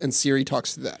itself, and Siri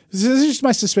talks to that. This is just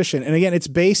my suspicion. And again, it's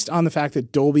based on the fact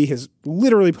that Dolby has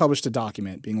literally published a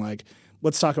document being like,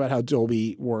 let's talk about how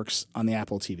Dolby works on the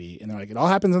Apple TV. And they're like, it all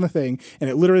happens on the thing. And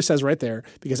it literally says right there,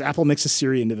 because Apple mixes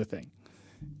Siri into the thing.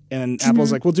 And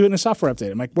Apple's like, we'll do it in a software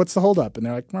update. I'm like, what's the holdup? And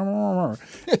they're like, "Mur, mur, mur, mur."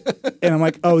 And I'm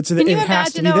like, oh, it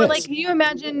has to be this. Like, can you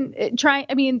imagine trying?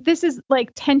 I mean, this is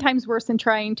like 10 times worse than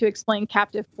trying to explain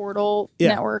captive portal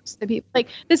networks to people. Like,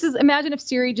 this is, imagine if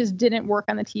Siri just didn't work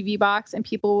on the TV box and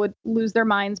people would lose their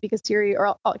minds because Siri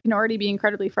can already be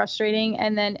incredibly frustrating.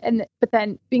 But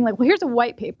then being like, well, here's a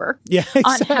white paper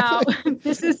on how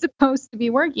this is supposed to be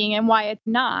working and why it's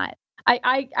not.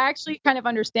 I actually kind of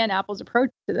understand Apple's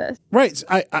approach to this. Right.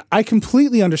 I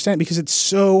completely understand because it's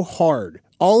so hard.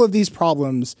 All of these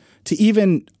problems, to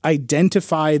even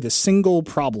identify the single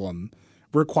problem,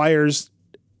 requires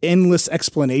endless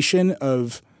explanation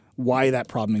of why that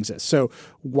problem exists. So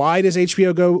why does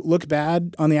HBO Go look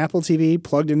bad on the Apple TV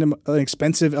plugged into an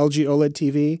expensive LG OLED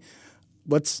TV?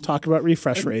 Let's talk about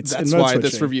refresh rates. That's why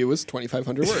this review is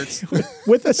 2,500 words.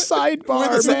 With a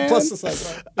sidebar, man. Plus the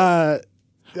sidebar.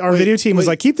 Our video team was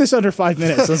like, keep this under 5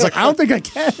 minutes. I was like, I don't think I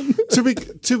can.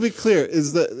 To be clear,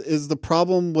 is the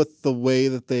problem with the way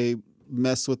that they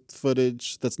mess with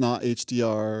footage that's not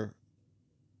HDR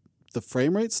the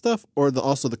frame rate stuff or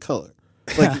also the color?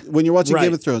 Like when you're watching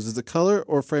Game of Thrones, is it color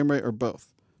or frame rate or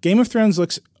both? Game of Thrones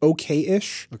looks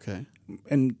okay-ish. Okay.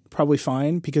 And probably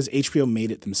fine because HBO made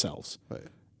it themselves. Right.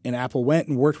 And Apple went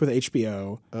and worked with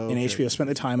HBO, and HBO spent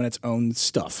the time on its own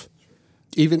stuff.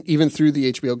 Even through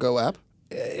the HBO Go app?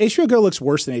 HBO Go looks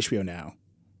worse than HBO Now.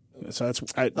 So that's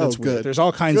weird. Good. There's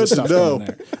all kinds of stuff going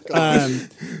there.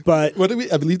 But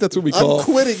I believe that's what we call I'm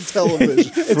quitting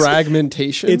television.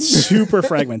 Fragmentation. It's super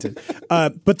fragmented.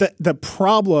 But the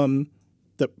problem,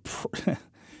 so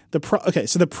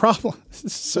the problem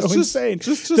is so insane.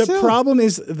 The problem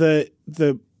is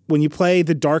the when you play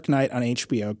The Dark Knight on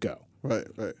HBO Go. Right.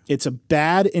 It's a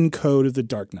bad encode of The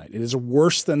Dark Knight. It is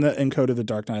worse than the encode of The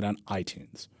Dark Knight on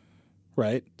iTunes.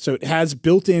 Right? So it has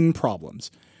built-in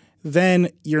problems. Then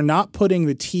you're not putting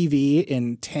the TV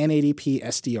in 1080p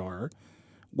SDR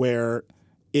where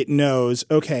it knows,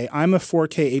 okay, I'm a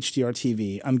 4K HDR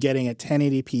TV. I'm getting a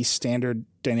 1080p standard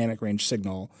dynamic range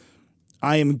signal.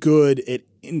 I am good at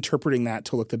interpreting that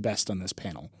to look the best on this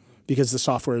panel because the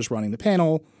software is running the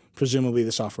panel. Presumably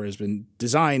the software has been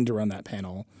designed to run that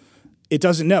panel. It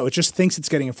doesn't know. It just thinks it's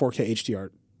getting a 4K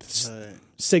HDR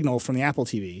signal from the Apple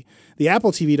TV. The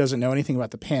Apple TV doesn't know anything about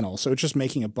the panel, so it's just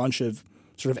making a bunch of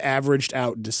sort of averaged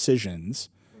out decisions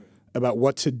about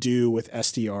what to do with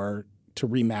SDR to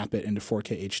remap it into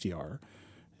 4K HDR.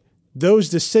 Those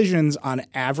decisions on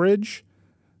average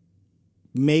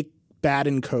make bad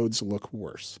encodes look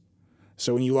worse.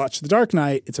 So when you watch The Dark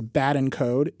Knight, it's a bad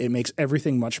encode. It makes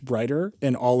everything much brighter,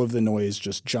 and all of the noise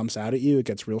just jumps out at you. It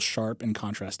gets real sharp and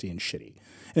contrasty and shitty.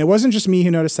 And it wasn't just me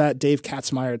who noticed that. Dave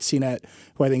Katzmeyer at CNET,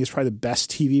 who I think is probably the best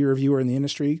TV reviewer in the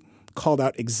industry, called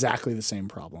out exactly the same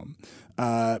problem.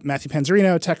 Matthew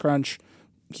Panzerino at TechCrunch,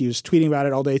 he was tweeting about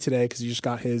it all day today because he just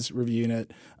got his review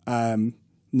unit,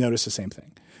 noticed the same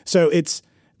thing. So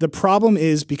the problem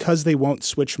is because they won't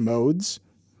switch modes,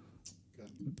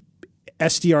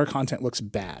 SDR content looks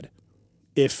bad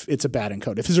if it's a bad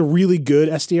encode. If it's a really good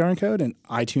SDR encode and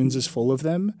iTunes is full of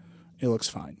them, it looks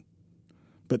fine.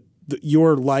 But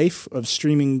your life of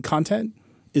streaming content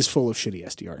is full of shitty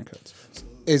SDR encodes.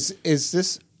 Is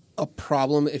this a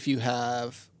problem if you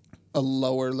have a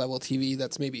lower level TV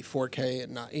that's maybe 4K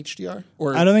and not HDR?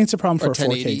 Or I don't think it's a problem for a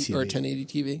 4K TV. Or a 1080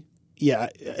 TV? Yeah,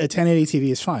 a 1080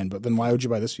 TV is fine, but then why would you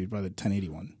buy this? You'd buy the 1080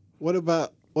 one. What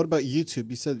about YouTube?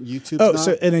 You said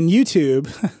YouTube. And then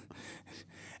YouTube,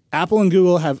 Apple and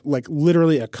Google have like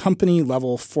literally a company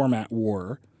level format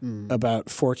war about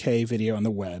 4K video on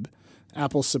the web.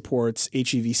 Apple supports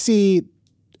HEVC,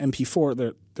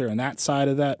 MP4. They're in that side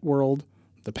of that world,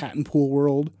 the patent pool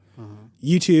world.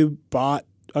 YouTube bought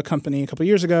a company a couple of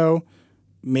years ago,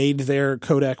 made their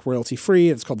codec royalty free.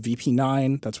 It's called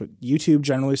VP9. That's what YouTube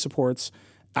generally supports.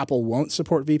 Apple won't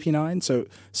support VP9. So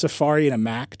Safari and a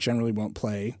Mac generally won't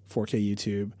play 4K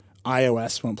YouTube.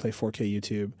 iOS won't play 4K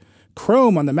YouTube.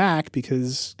 Chrome on the Mac,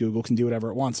 because Google can do whatever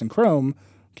it wants in Chrome,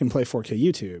 can play 4K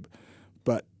YouTube.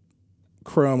 But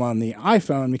Chrome on the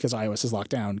iPhone, because iOS is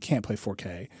locked down, can't play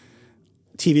 4K.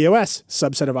 tvOS,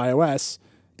 subset of iOS,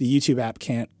 the YouTube app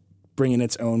can't bring in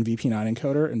its own VP9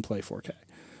 encoder and play 4K.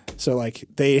 So like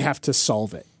they have to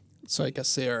solve it. So I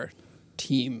guess they are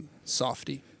team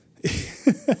softy.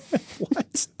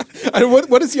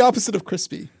 What is the opposite of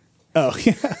crispy? Oh,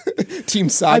 yeah. Team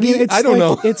soggy? I don't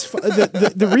know. It's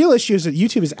the real issue is that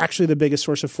YouTube is actually the biggest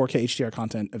source of 4K HDR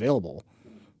content available.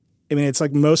 I mean, it's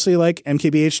like mostly like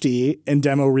MKBHD and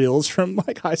demo reels from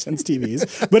like Hisense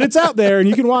TVs, but it's out there and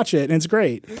you can watch it and it's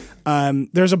great.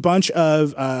 There's a bunch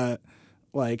of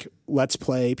like Let's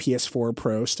Play PS4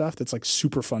 Pro stuff that's like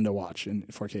super fun to watch in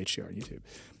 4K HDR on YouTube.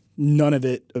 None of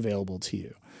it available to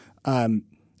you.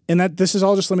 And that this is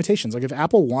all just limitations. Like if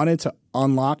Apple wanted to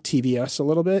unlock tvOS a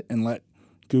little bit and let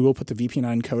Google put the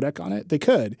VP9 codec on it, they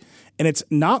could. And it's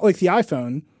not like the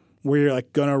iPhone where you're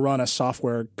like going to run a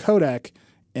software codec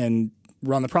and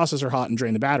run the processor hot and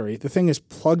drain the battery. The thing is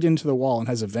plugged into the wall and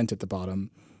has a vent at the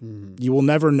bottom. Mm-hmm. You will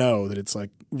never know that it's like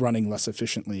running less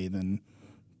efficiently than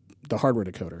the hardware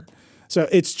decoder. So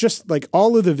it's just like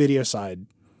all of the video side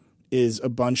is a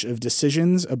bunch of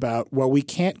decisions about, well, we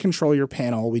can't control your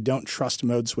panel. We don't trust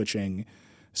mode switching.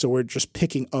 So we're just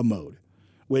picking a mode,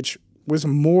 which was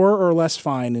more or less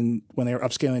fine when they were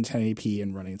upscaling 1080p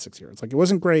and running at 60 Hz. Like it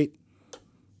wasn't great,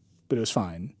 but it was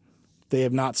fine. They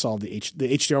have not solved the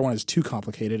HDR one is too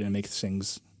complicated and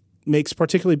makes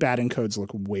particularly bad encodes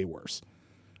look way worse.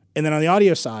 And then on the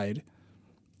audio side,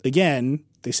 again,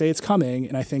 they say it's coming,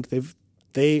 and I think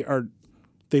they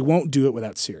won't do it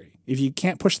without Siri. If you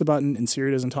can't push the button and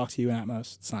Siri doesn't talk to you in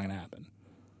Atmos, it's not going to happen.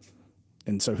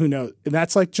 And so who knows? And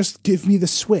that's like, just give me the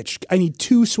switch. I need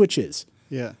 2 switches.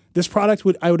 Yeah. This product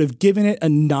I would have given it a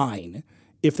 9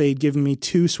 if they'd given me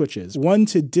 2 switches. One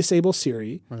to disable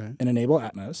Siri and enable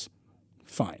Atmos.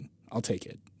 Fine, I'll take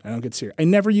it. I don't get Siri. I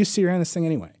never use Siri on this thing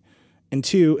anyway. And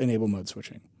 2, enable mode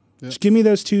switching. Yep. Just give me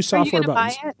those 2 software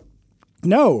buttons. Buy it?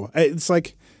 No, it's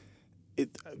like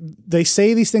they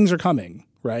say these things are coming,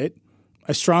 right?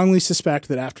 I strongly suspect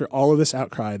that after all of this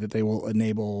outcry that they will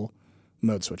enable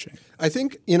mode switching. I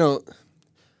think,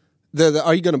 the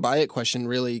are you going to buy it question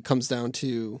really comes down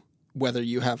to whether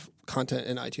you have content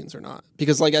in iTunes or not.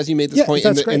 Because like as you made this point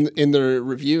in the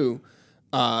review,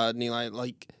 Nilay,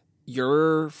 like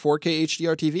your 4K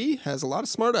HDR TV has a lot of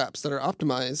smart apps that are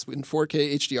optimized in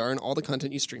 4K HDR, and all the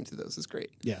content you stream through those is great.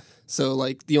 Yeah. So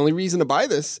like the only reason to buy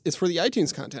this is for the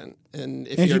iTunes content. And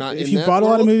if you're not in that if you bought a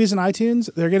lot of movies in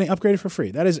iTunes, they're getting upgraded for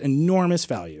free. That is enormous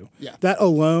value. Yeah. That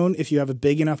alone, if you have a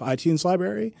big enough iTunes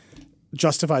library,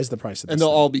 justifies the price of this. And they'll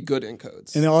all be good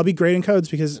encodes. And they'll all be great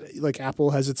encodes because like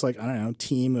Apple has its like, I don't know,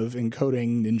 team of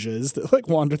encoding ninjas that like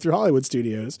wander through Hollywood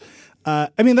studios. I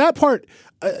mean, that part,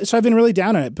 so I've been really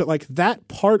down on it, but like that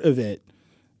part of it,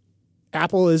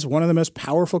 Apple is one of the most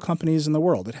powerful companies in the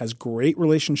world. It has great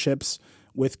relationships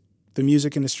with the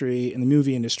music industry and the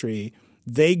movie industry.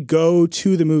 They go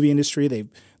to the movie industry.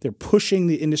 They're pushing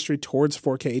the industry towards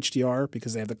 4K HDR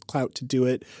because they have the clout to do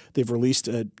it. They've released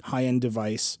a high-end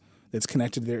device that's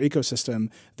connected to their ecosystem.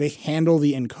 They handle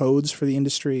the encodes for the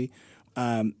industry.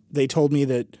 They told me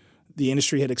that the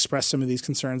industry had expressed some of these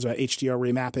concerns about HDR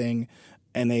remapping,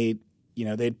 and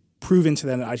they'd proven to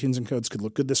them that iTunes encodes could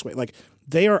look good this way. Like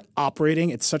they are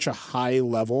operating at such a high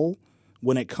level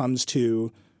when it comes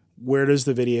to where does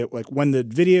the video, like when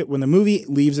the movie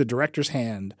leaves a director's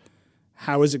hand,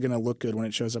 how is it going to look good when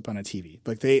it shows up on a TV?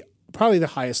 Like they probably the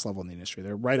highest level in the industry.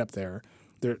 They're right up there.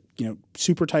 They're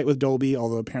super tight with Dolby,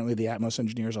 although apparently the Atmos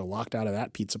engineers are locked out of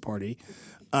that pizza party.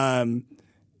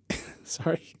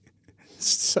 Sorry,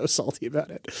 so salty about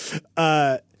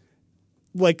it.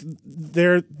 Like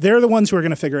they're the ones who are going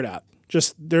to figure it out.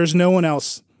 Just there's no one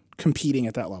else competing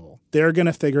at that level. They're going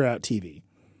to figure out TV.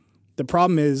 The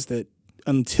problem is that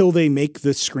until they make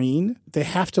the screen, they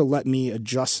have to let me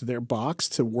adjust their box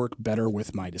to work better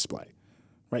with my display.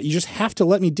 Right? You just have to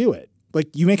let me do it. Like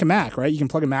you make a Mac, right? You can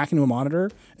plug a Mac into a monitor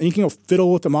and you can go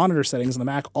fiddle with the monitor settings on the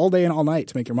Mac all day and all night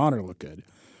to make your monitor look good.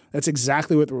 That's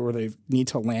exactly where they need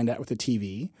to land at with the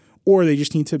TV, or they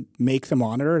just need to make the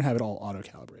monitor and have it all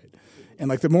auto-calibrate. And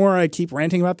like the more I keep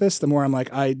ranting about this, the more I'm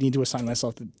like, I need to assign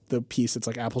myself the piece that's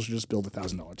like Apple should just build a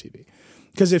 $1,000 TV.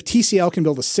 Because if TCL can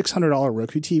build a $600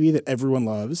 Roku TV that everyone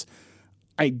loves,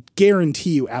 I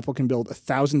guarantee you Apple can build a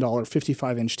 $1,000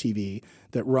 55-inch TV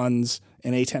that runs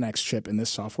an A10X chip in this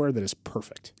software that is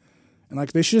perfect. And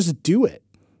like they should just do it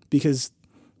because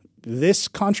this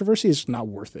controversy is not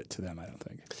worth it to them, I don't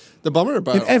think. The bummer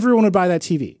about if everyone would buy that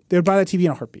TV. They would buy that TV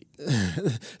in a heartbeat.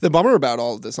 The bummer about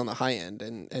all of this on the high end,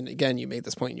 and again, you made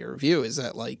this point in your review, is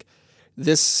that like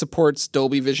this supports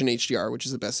Dolby Vision HDR, which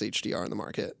is the best HDR in the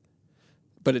market.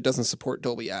 But it doesn't support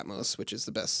Dolby Atmos, which is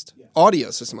the best audio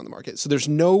system on the market. So there's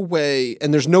no way,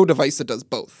 and there's no device that does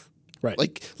both. Right.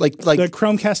 Like the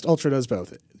Chromecast Ultra does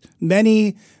both.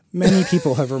 Many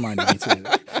people have reminded me to do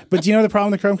that. But do you know the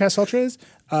problem with the Chromecast Ultra is?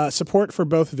 Support for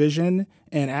both Vision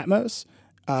and Atmos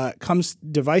comes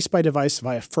device by device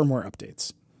via firmware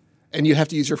updates. And you have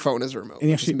to use your phone as a remote. And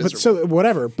you actually, but so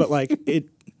whatever, but like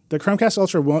the Chromecast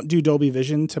Ultra won't do Dolby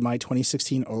Vision to my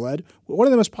 2016 OLED, one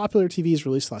of the most popular TVs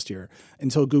released last year,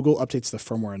 until Google updates the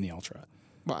firmware in the Ultra.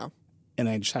 Wow. And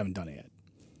I just haven't done it yet.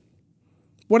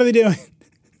 What are they doing?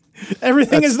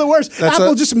 Everything is the worst.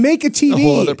 Apple, just make a TV. A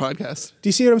whole other podcast. Do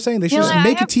you see what I'm saying? They should just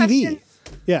make a TV.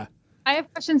 Yeah. I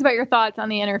have questions about your thoughts on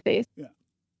the interface. Yeah.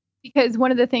 Because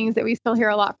one of the things that we still hear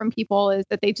a lot from people is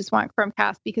that they just want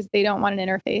Chromecast because they don't want an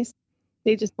interface.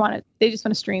 They just want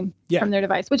to stream from their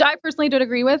device, which I personally don't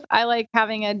agree with. I like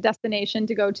having a destination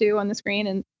to go to on the screen,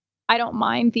 and I don't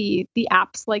mind the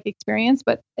apps like experience,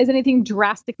 but is anything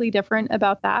drastically different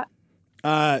about that?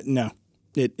 No.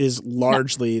 It is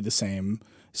largely the same.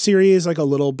 Siri is like a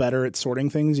little better at sorting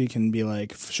things. You can be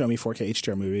like, show me 4K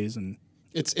HDR movies, and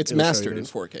it's mastered in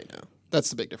 4K now. That's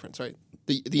the big difference, right?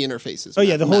 The interface is. Oh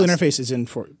yeah, the whole interface is in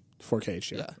 4K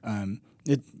HDR.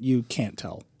 Yeah. You can't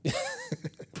tell.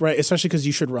 Right, especially because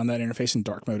you should run that interface in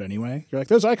dark mode anyway. You're like,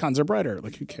 those icons are brighter.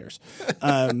 Like, who cares?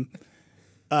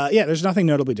 There's nothing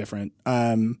notably different.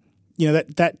 That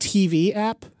TV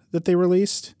app that they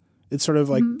released, it's sort of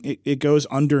like it goes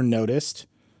undernoticed.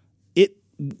 It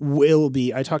will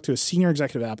be. I talked to a senior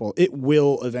executive at Apple. It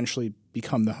will eventually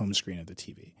become the home screen of the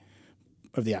TV,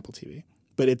 of the Apple TV.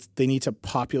 But they need to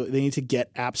populate. They need to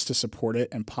get apps to support it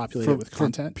and populate it with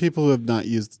content. For people who have not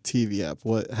used the TV app,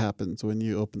 what happens when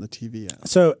you open the TV app?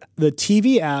 So the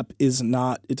TV app is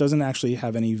not. It doesn't actually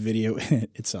have any video in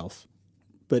it itself,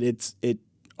 but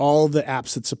all the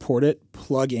apps that support it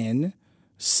plug in,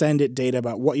 send it data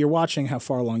about what you're watching, how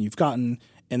far along you've gotten,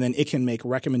 and then it can make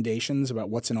recommendations about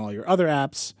what's in all your other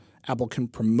apps. Apple can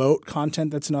promote content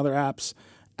that's in other apps.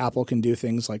 Apple can do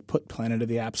things like put Planet of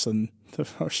the Apps on the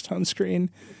first home screen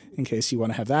in case you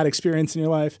want to have that experience in your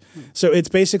life. So it's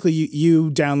basically you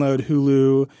download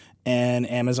Hulu and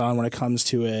Amazon when it comes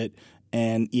to it,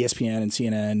 and ESPN and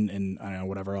CNN and I don't know,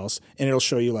 whatever else. And it'll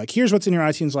show you like, here's what's in your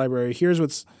iTunes library. Here's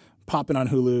what's popping on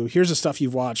Hulu. Here's the stuff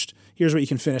you've watched. Here's what you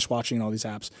can finish watching in all these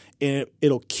apps. And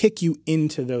it'll kick you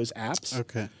into those apps.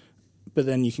 Okay. But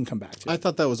then you can come back to it. I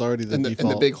thought that was already the default.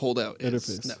 And the big holdout interface.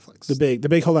 Is Netflix. The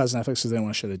big holdout is Netflix because they don't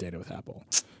want to share the data with Apple.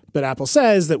 But Apple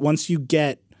says that once you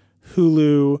get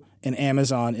Hulu and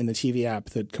Amazon in the TV app,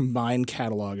 the combined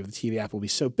catalog of the TV app will be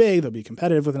so big they'll be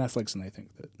competitive with Netflix, and they think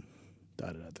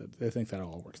that'll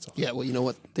all work itself. Yeah, well, you know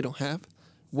what they don't have?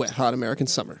 Wet, hot American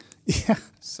summer. Yeah.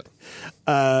 So.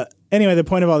 Anyway, the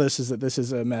point of all this is that this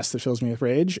is a mess that fills me with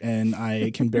rage, and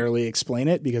I can barely explain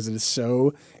it because it is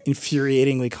so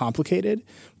infuriatingly complicated.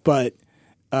 But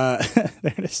there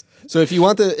it is. So if you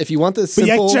want the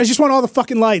simple, I just want all the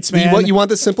fucking lights, man. You want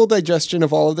the simple digestion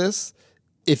of all of this.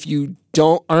 If you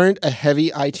aren't a heavy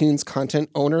iTunes content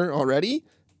owner already,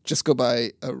 just go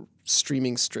buy a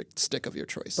streaming stick of your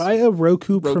choice. Buy a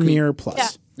Roku Premiere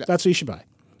Plus. Yeah. That's what you should buy.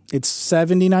 It's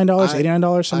 $79,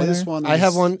 $89 somewhere. I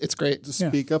have one. It's great. To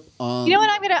speak up on. You know what?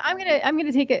 I'm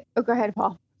gonna take it. Oh, go ahead,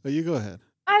 Paul. Oh, you go ahead.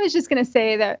 I was just gonna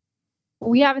say that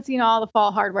we haven't seen all the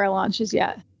fall hardware launches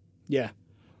yet. Yeah.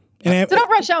 So don't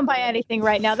rush out and buy anything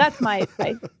right now. That's my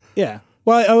advice. Yeah.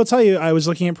 Well, I will tell you, I was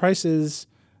looking at prices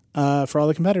for all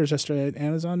the competitors yesterday.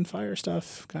 Amazon Fire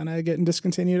stuff kind of getting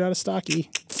discontinued, out of stocky.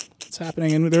 It's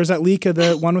happening, and there was that leak of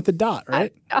the one with the dot,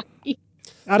 right?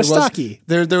 Out of stocky.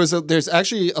 There's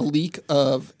actually a leak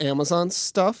of Amazon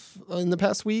stuff in the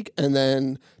past week, and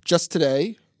then just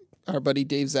today, our buddy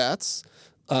Dave Zatz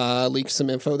leaked some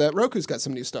info that Roku's got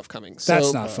some new stuff coming. So,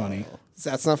 that's not funny.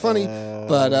 That's not funny,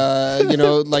 but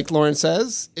like Lauren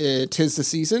says, it is the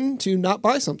season to not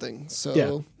buy something.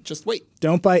 So just wait.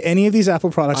 Don't buy any of these Apple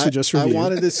products we just reviewed. I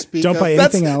wanted to speak. Don't buy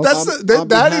anything else.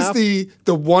 That is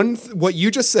the one. What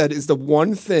you just said is the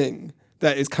one thing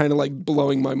that is kind of like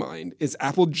blowing my mind. Is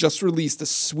Apple just released a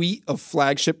suite of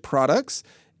flagship products,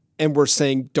 and we're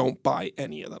saying don't buy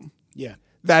any of them. Yeah,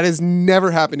 that has never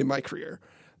happened in my career,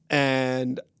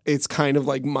 and it's kind of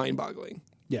like mind-boggling.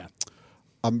 Yeah.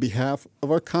 On behalf of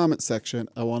our comment section,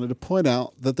 I wanted to point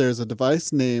out that there's a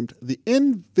device named the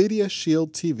NVIDIA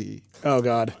Shield TV. Oh,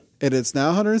 God. And it's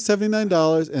now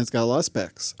 $179, and it's got a lot of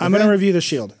specs. I'm going to review the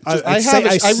Shield.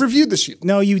 I reviewed the Shield.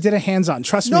 No, you did a hands-on.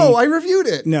 Trust me. No, I reviewed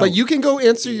it. No. But you can go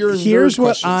answer your Here's what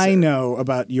questions I know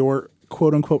about your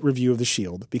quote-unquote review of the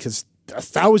Shield, because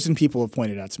 1,000 people have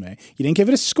pointed out to me. You didn't give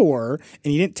it a score,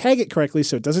 and you didn't tag it correctly,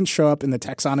 so it doesn't show up in the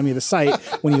taxonomy of the site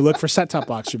when you look for set-top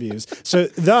box reviews. So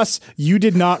thus, you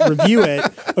did not review it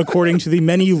according to the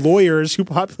many lawyers who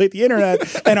populate the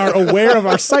internet and are aware of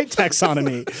our site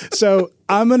taxonomy. So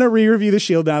I'm going to re-review the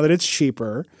Shield now that it's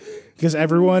cheaper, because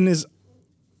everyone is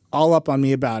all up on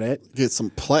me about it. Get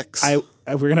some Plex.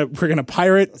 we're gonna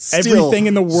pirate Steal everything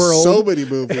in the world. So many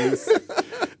movies.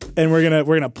 And we're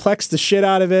gonna plex the shit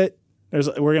out of it.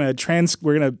 We're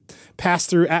gonna pass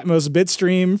through Atmos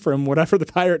bitstream from whatever the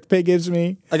Pirate Bay gives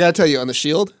me. I gotta tell you, on the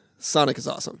Shield, Sonic is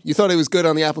awesome. You thought it was good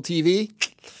on the Apple TV?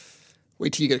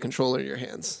 Wait till you get a controller in your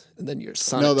hands, and then you're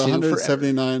Sonic. No, the 2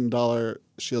 $179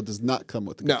 Shield does not come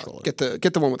with the controller. No,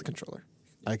 get the one with the controller.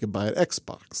 I could buy an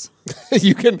Xbox.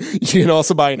 you can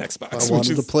also buy an Xbox. I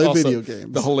wanted to play video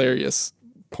games. The hilarious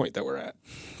point that we're at.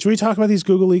 Should we talk about these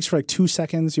Google leaks for like 2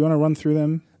 seconds? You want to run through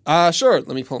them? Sure.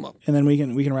 Let me pull them up. And then we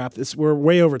can wrap this. We're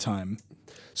way over time.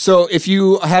 So if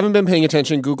you haven't been paying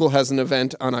attention, Google has an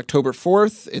event on October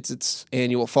 4th. It's its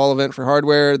annual fall event for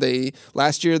hardware.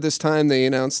 Last year this time they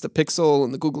announced the Pixel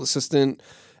and the Google Assistant,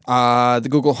 the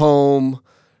Google Home,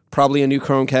 probably a new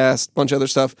Chromecast, bunch of other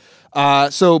stuff.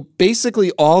 So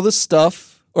basically all the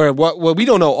stuff, or what we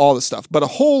don't know all the stuff, but a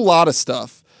whole lot of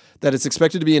stuff that is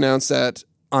expected to be announced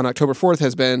on October 4th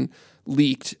has been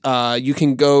leaked. You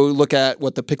can go look at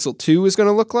what the Pixel 2 is going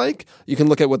to look like. You can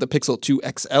look at what the Pixel 2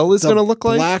 XL is going to look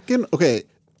like. Okay,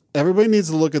 everybody needs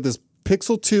to look at this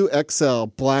Pixel 2 XL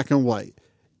black and white.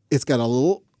 It's got a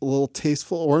little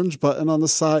tasteful orange button on the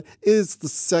side. It is the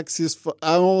sexiest.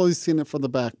 I've always seen it from the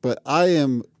back, but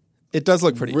it does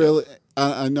look pretty really. good.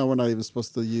 I know we're not even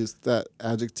supposed to use that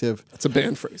adjective. It's a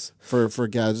banned phrase for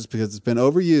gadgets because it's been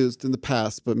overused in the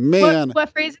past. But man,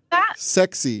 what phrase is that?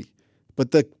 Sexy.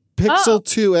 But the Pixel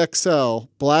 2 XL,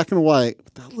 black and white,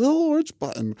 with that little orange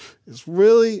button is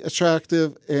really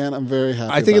attractive, and I'm very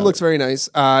happy. I think it looks very nice.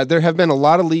 There have been a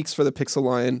lot of leaks for the Pixel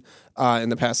line in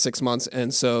the past 6 months,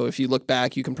 and so if you look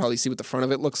back, you can probably see what the front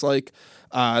of it looks like.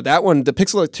 That one, the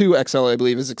Pixel 2 XL, I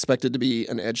believe, is expected to be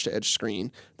an edge-to-edge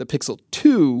screen. The Pixel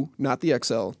 2, not the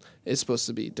XL, is supposed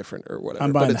to be different or whatever.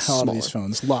 I'm buying the hell out of these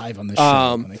phones live on this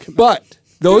show. When they come out.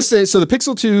 Those things, so the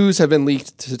Pixel 2s have been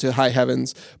leaked to high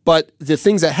heavens, but the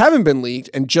things that haven't been leaked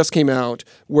and just came out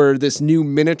were this new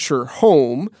miniature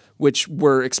home, which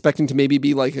we're expecting to maybe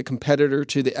be like a competitor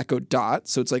to the Echo Dot.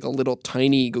 So it's like a little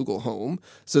tiny Google Home.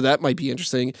 So that might be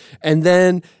interesting. And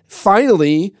then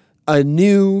finally, a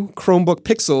new Chromebook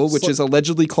Pixel, which is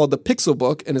allegedly called the Pixel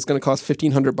Book, and it's going to cost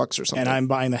 $1,500 or something. And I'm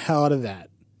buying the hell out of that.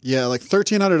 Yeah, like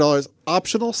 $1,300,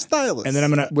 optional stylus. And then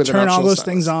I'm going to turn all those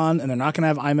things on, and they're not going to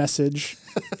have iMessage,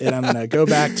 and I'm going to go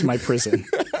back to my prison.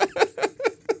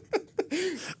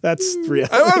 That's real.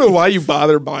 I don't know why you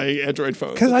bother buying Android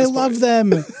phones. Because I love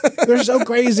them. They're so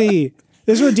crazy.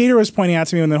 This is what Dieter was pointing out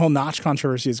to me when the whole notch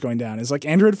controversy is going down. Is like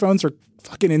Android phones are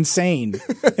fucking insane,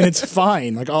 and it's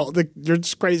fine. Like they're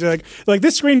just crazy. Like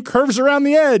this screen curves around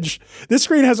the edge. This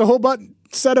screen has a whole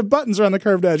set of buttons around the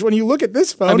curved edge. When you look at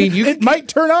this phone, it might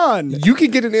turn on. You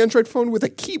could get an Android phone with a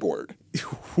keyboard.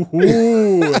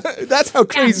 Ooh. That's how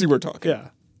crazy we're talking. Yeah.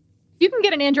 You can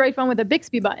get an Android phone with a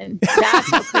Bixby button.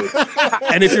 That's how crazy.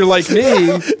 And if you're like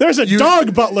me, there's a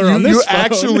dog butler on this phone. You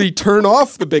actually turn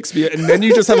off the Bixby, and then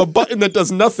you just have a button that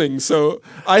does nothing. So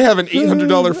I have an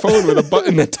 $800 phone with a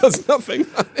button that does nothing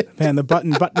on it. Man, the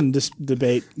button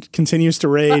debate continues to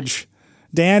rage.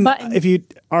 Dan, if you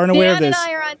aren't aware of this, Dan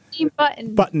and I are on team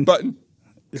button. Button.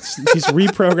 He's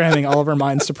reprogramming all of our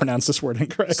minds to pronounce this word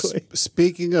incorrectly.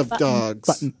 Speaking of dogs.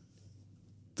 Button.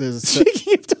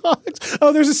 Speaking of dogs.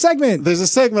 Oh, there's a segment. There's a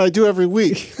segment I do every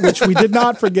week. Which we did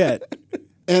not forget.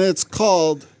 And it's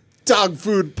called Dog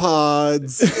Food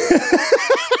Pods.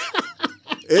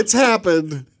 It's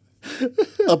happened.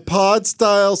 A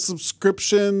pod-style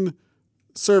subscription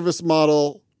service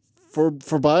model for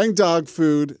buying dog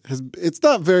food. It's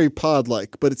not very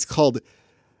pod-like, but it's called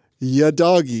Ya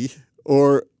Doggy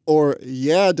or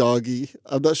Yeah Doggy.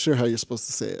 I'm not sure how you're supposed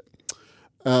to say it.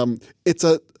 It's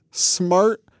a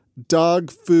smart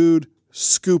dog food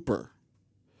scooper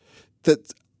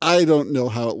that I don't know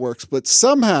how it works, but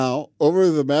somehow over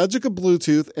the magic of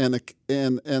Bluetooth and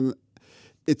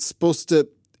it's supposed to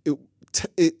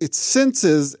it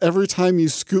senses every time you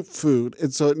scoop food,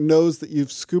 and so it knows that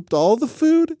you've scooped all the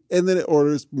food, and then it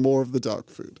orders more of the dog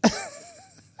food.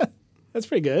 That's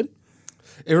pretty good.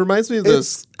 It reminds me of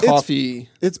those coffee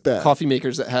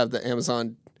makers that have the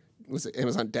Amazon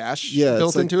Dash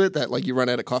built into it, that like you run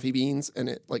out of coffee beans and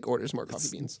it like orders more coffee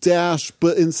beans. Dash,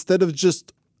 but instead of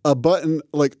just a button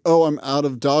like, oh, I'm out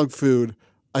of dog food,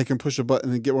 I can push a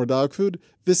button and get more dog food.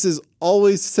 This is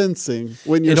always sensing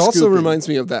when you're also scooping. Reminds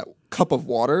me of that cup of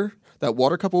water, that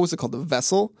water cup, what was it called? The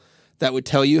vessel that would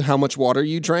tell you how much water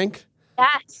you drank.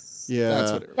 Yes. Yeah.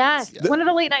 That's what it Yes. was. Yeah. One of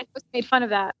the late night hosts made fun of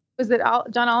that. Was it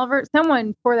John Oliver?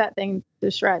 Someone tore that thing to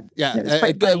shreds. Yeah, It was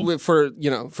quite funny.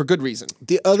 for good reason.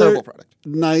 The other Terrible product.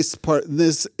 nice part,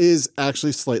 this is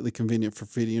actually slightly convenient for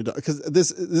feeding your dog, because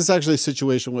this is actually a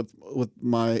situation with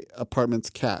my apartment's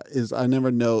cat. Is I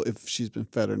never know if she's been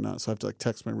fed or not, so I have to like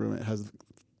text my roommate, has the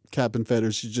cat been fed,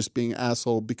 or she's just being an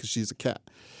asshole because she's a cat.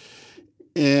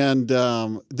 And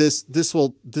this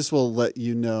will let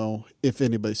you know if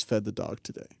anybody's fed the dog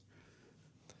today.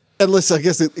 Unless I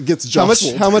guess it gets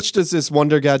jostled. How much does this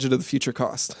Wonder Gadget of the future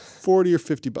cost? $40 or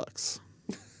 $50.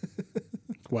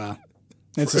 Wow.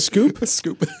 It's a scoop? A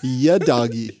scoop. Yeah,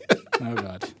 doggy. Oh,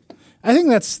 God. I think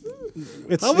that's...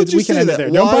 How would you we can say end that? it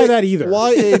there. Don't buy that either.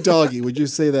 Why a doggy? Would you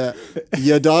say that?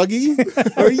 Yeah, doggy?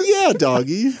 Or yeah,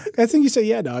 doggy? I think you say,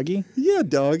 yeah, doggy. Yeah,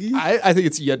 doggy. I think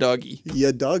it's yeah doggy.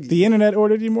 Yeah, doggy. The internet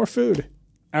ordered you more food.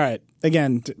 All right.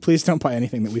 Again, please don't buy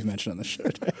anything that we've mentioned on the show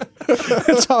today.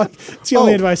 It's the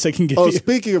only advice I can give you.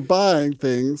 Speaking of buying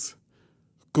things,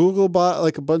 Google bought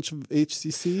like a bunch of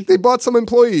HTC. They bought some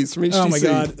employees from HTC. Oh my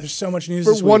God, there's so much news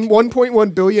for this week.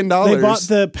 $1.1 billion. They bought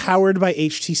the Powered by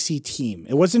HTC team.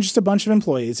 It wasn't just a bunch of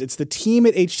employees. It's the team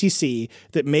at HTC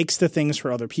that makes the things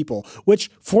for other people, which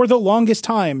for the longest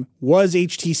time was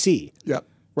HTC. Yeah.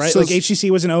 Right? So like HTC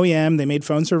was an OEM. They made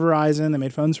phones for Verizon. They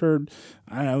made phones for,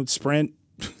 I don't know, Sprint.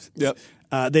 Yep.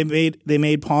 They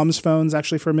made Palms phones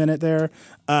actually for a minute there.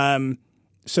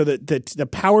 So the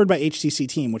Powered by HTC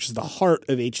team, which is the heart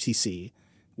of HTC,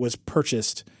 was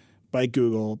purchased by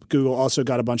Google. Google also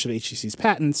got a bunch of HTC's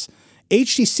patents.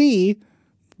 HTC,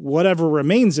 whatever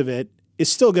remains of it,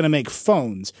 is still going to make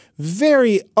phones.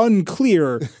 Very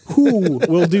unclear who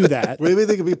will do that. Maybe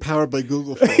they could be powered by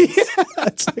Google phones.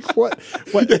 It's like what?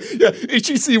 Yeah,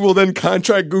 HTC will then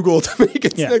contract Google to make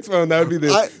its next phone. That would be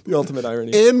the ultimate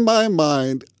irony. In my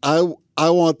mind, I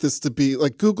want this to be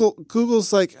like Google.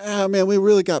 Google's like, man, we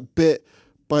really got bit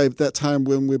by that time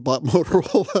when we bought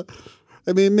Motorola.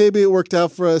 I mean, maybe it worked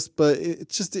out for us, but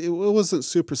it wasn't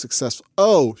super successful.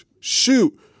 Oh,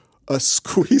 shoot. A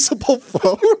squeezable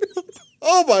phone?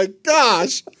 Oh my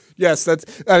gosh. Yes,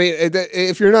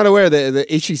 if you're not aware, the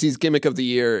HTC's gimmick of the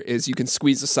year is you can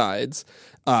squeeze the sides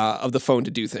of the phone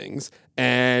to do things.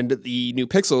 And the new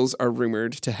Pixels are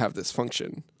rumored to have this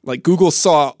function. Like Google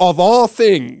saw, of all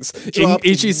things, in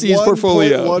HTC's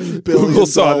portfolio, Google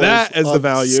saw that as the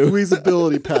value.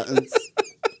 Squeezability patents.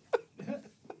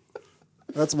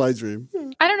 That's my dream.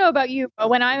 I don't know about you, but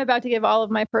when I'm about to give all of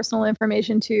my personal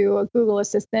information to a Google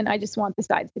Assistant, I just want the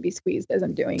sides to be squeezed as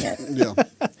I'm doing it. Yeah.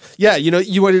 Yeah, you know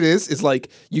what it is like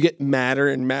you get madder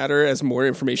and madder as more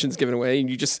information is given away, and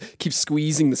you just keep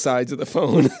squeezing the sides of the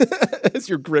phone as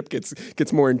your grip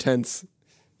gets more intense.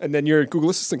 And then your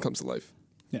Google Assistant comes to life.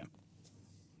 Yeah.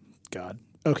 God.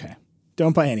 Okay.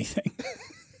 Don't buy anything.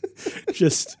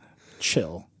 Just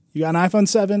chill. You got an iPhone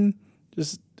 7,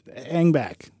 just hang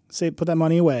back. Put that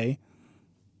money away.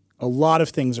 A lot of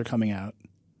things are coming out.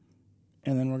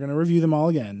 And then we're going to review them all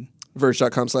again.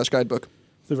 Verge.com/guidebook.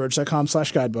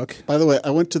 TheVerge.com/guidebook. By the way, I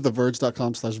went to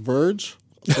theverge.com/verge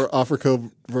for offer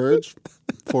code Verge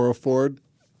 404.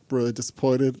 Really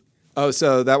disappointed. Oh,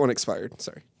 so that one expired.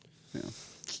 Sorry. Yeah.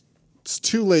 It's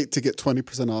too late to get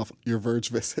 20% off your Verge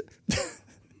visit.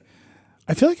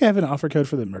 I feel like I have an offer code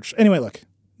for the merch. Anyway, look.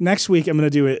 Next week, I'm going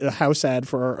to do a house ad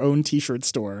for our own t-shirt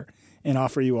store and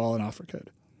offer you all an offer code,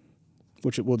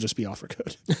 which it will just be offer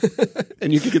code.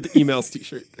 And you can get the emails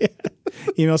t-shirt. Yeah.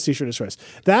 Emails t-shirt is choice.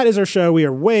 That is our show. We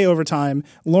are way over time.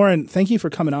 Lauren, thank you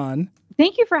for coming on.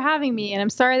 Thank you for having me. And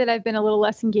I'm sorry that I've been a little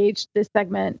less engaged this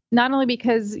segment, not only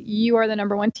because you are the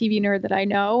number one TV nerd that I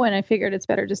know, and I figured it's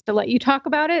better just to let you talk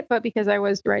about it, but because I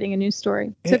was writing a news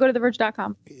story. So go to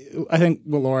theverge.com. I think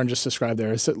what Lauren just described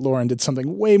there is that Lauren did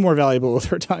something way more valuable with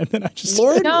her time than I just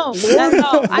Lauren, No,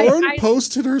 Lauren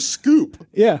posted her scoop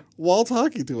while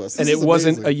talking to us. And it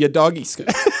wasn't a Yadagi scoop.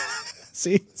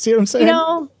 See what I'm saying? You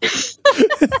know,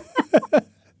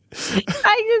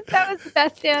 that was the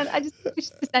best, Dan. We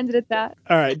should just end it at that.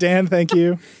 All right, Dan, thank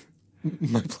you.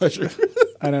 My pleasure.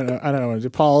 I don't know what to do.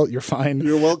 Paul, you're fine.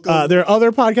 You're welcome. There are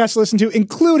other podcasts to listen to,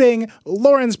 including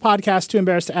Lauren's podcast, Too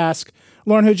Embarrassed to Ask.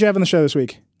 Lauren, who'd you have on the show this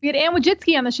week? We had Ann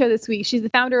Wojcicki on the show this week. She's the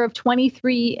founder of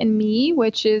 23andMe,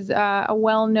 which is a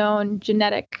well-known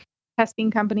genetic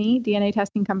testing company, DNA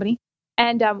testing company.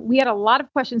 And we had a lot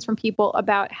of questions from people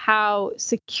about how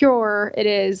secure it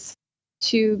is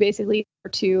to basically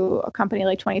to a company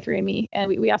like 23andMe. And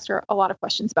we asked her a lot of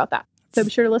questions about that. So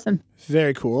be sure to listen.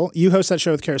 Very cool. You host that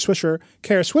show with Kara Swisher.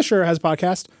 Kara Swisher has a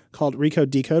podcast called Recode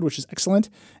Decode, which is excellent.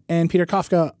 And Peter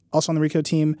Kafka, also on the Recode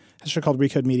team, has a show called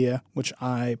Recode Media, which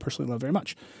I personally love very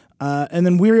much. And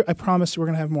then I promise we're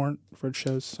going to have more Verge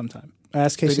shows sometime. I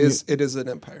asked Casey. It is an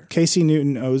empire. Casey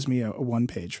Newton owes me a one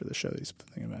page for the show he's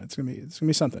thinking about. It's gonna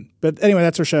be something. But anyway,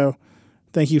 that's our show.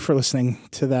 Thank you for listening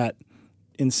to that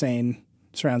insane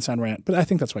surround sound rant. But I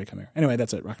think that's why you come here. Anyway,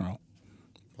 that's it. Rock and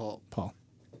roll. Paul.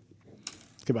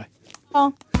 Goodbye.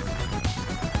 Paul.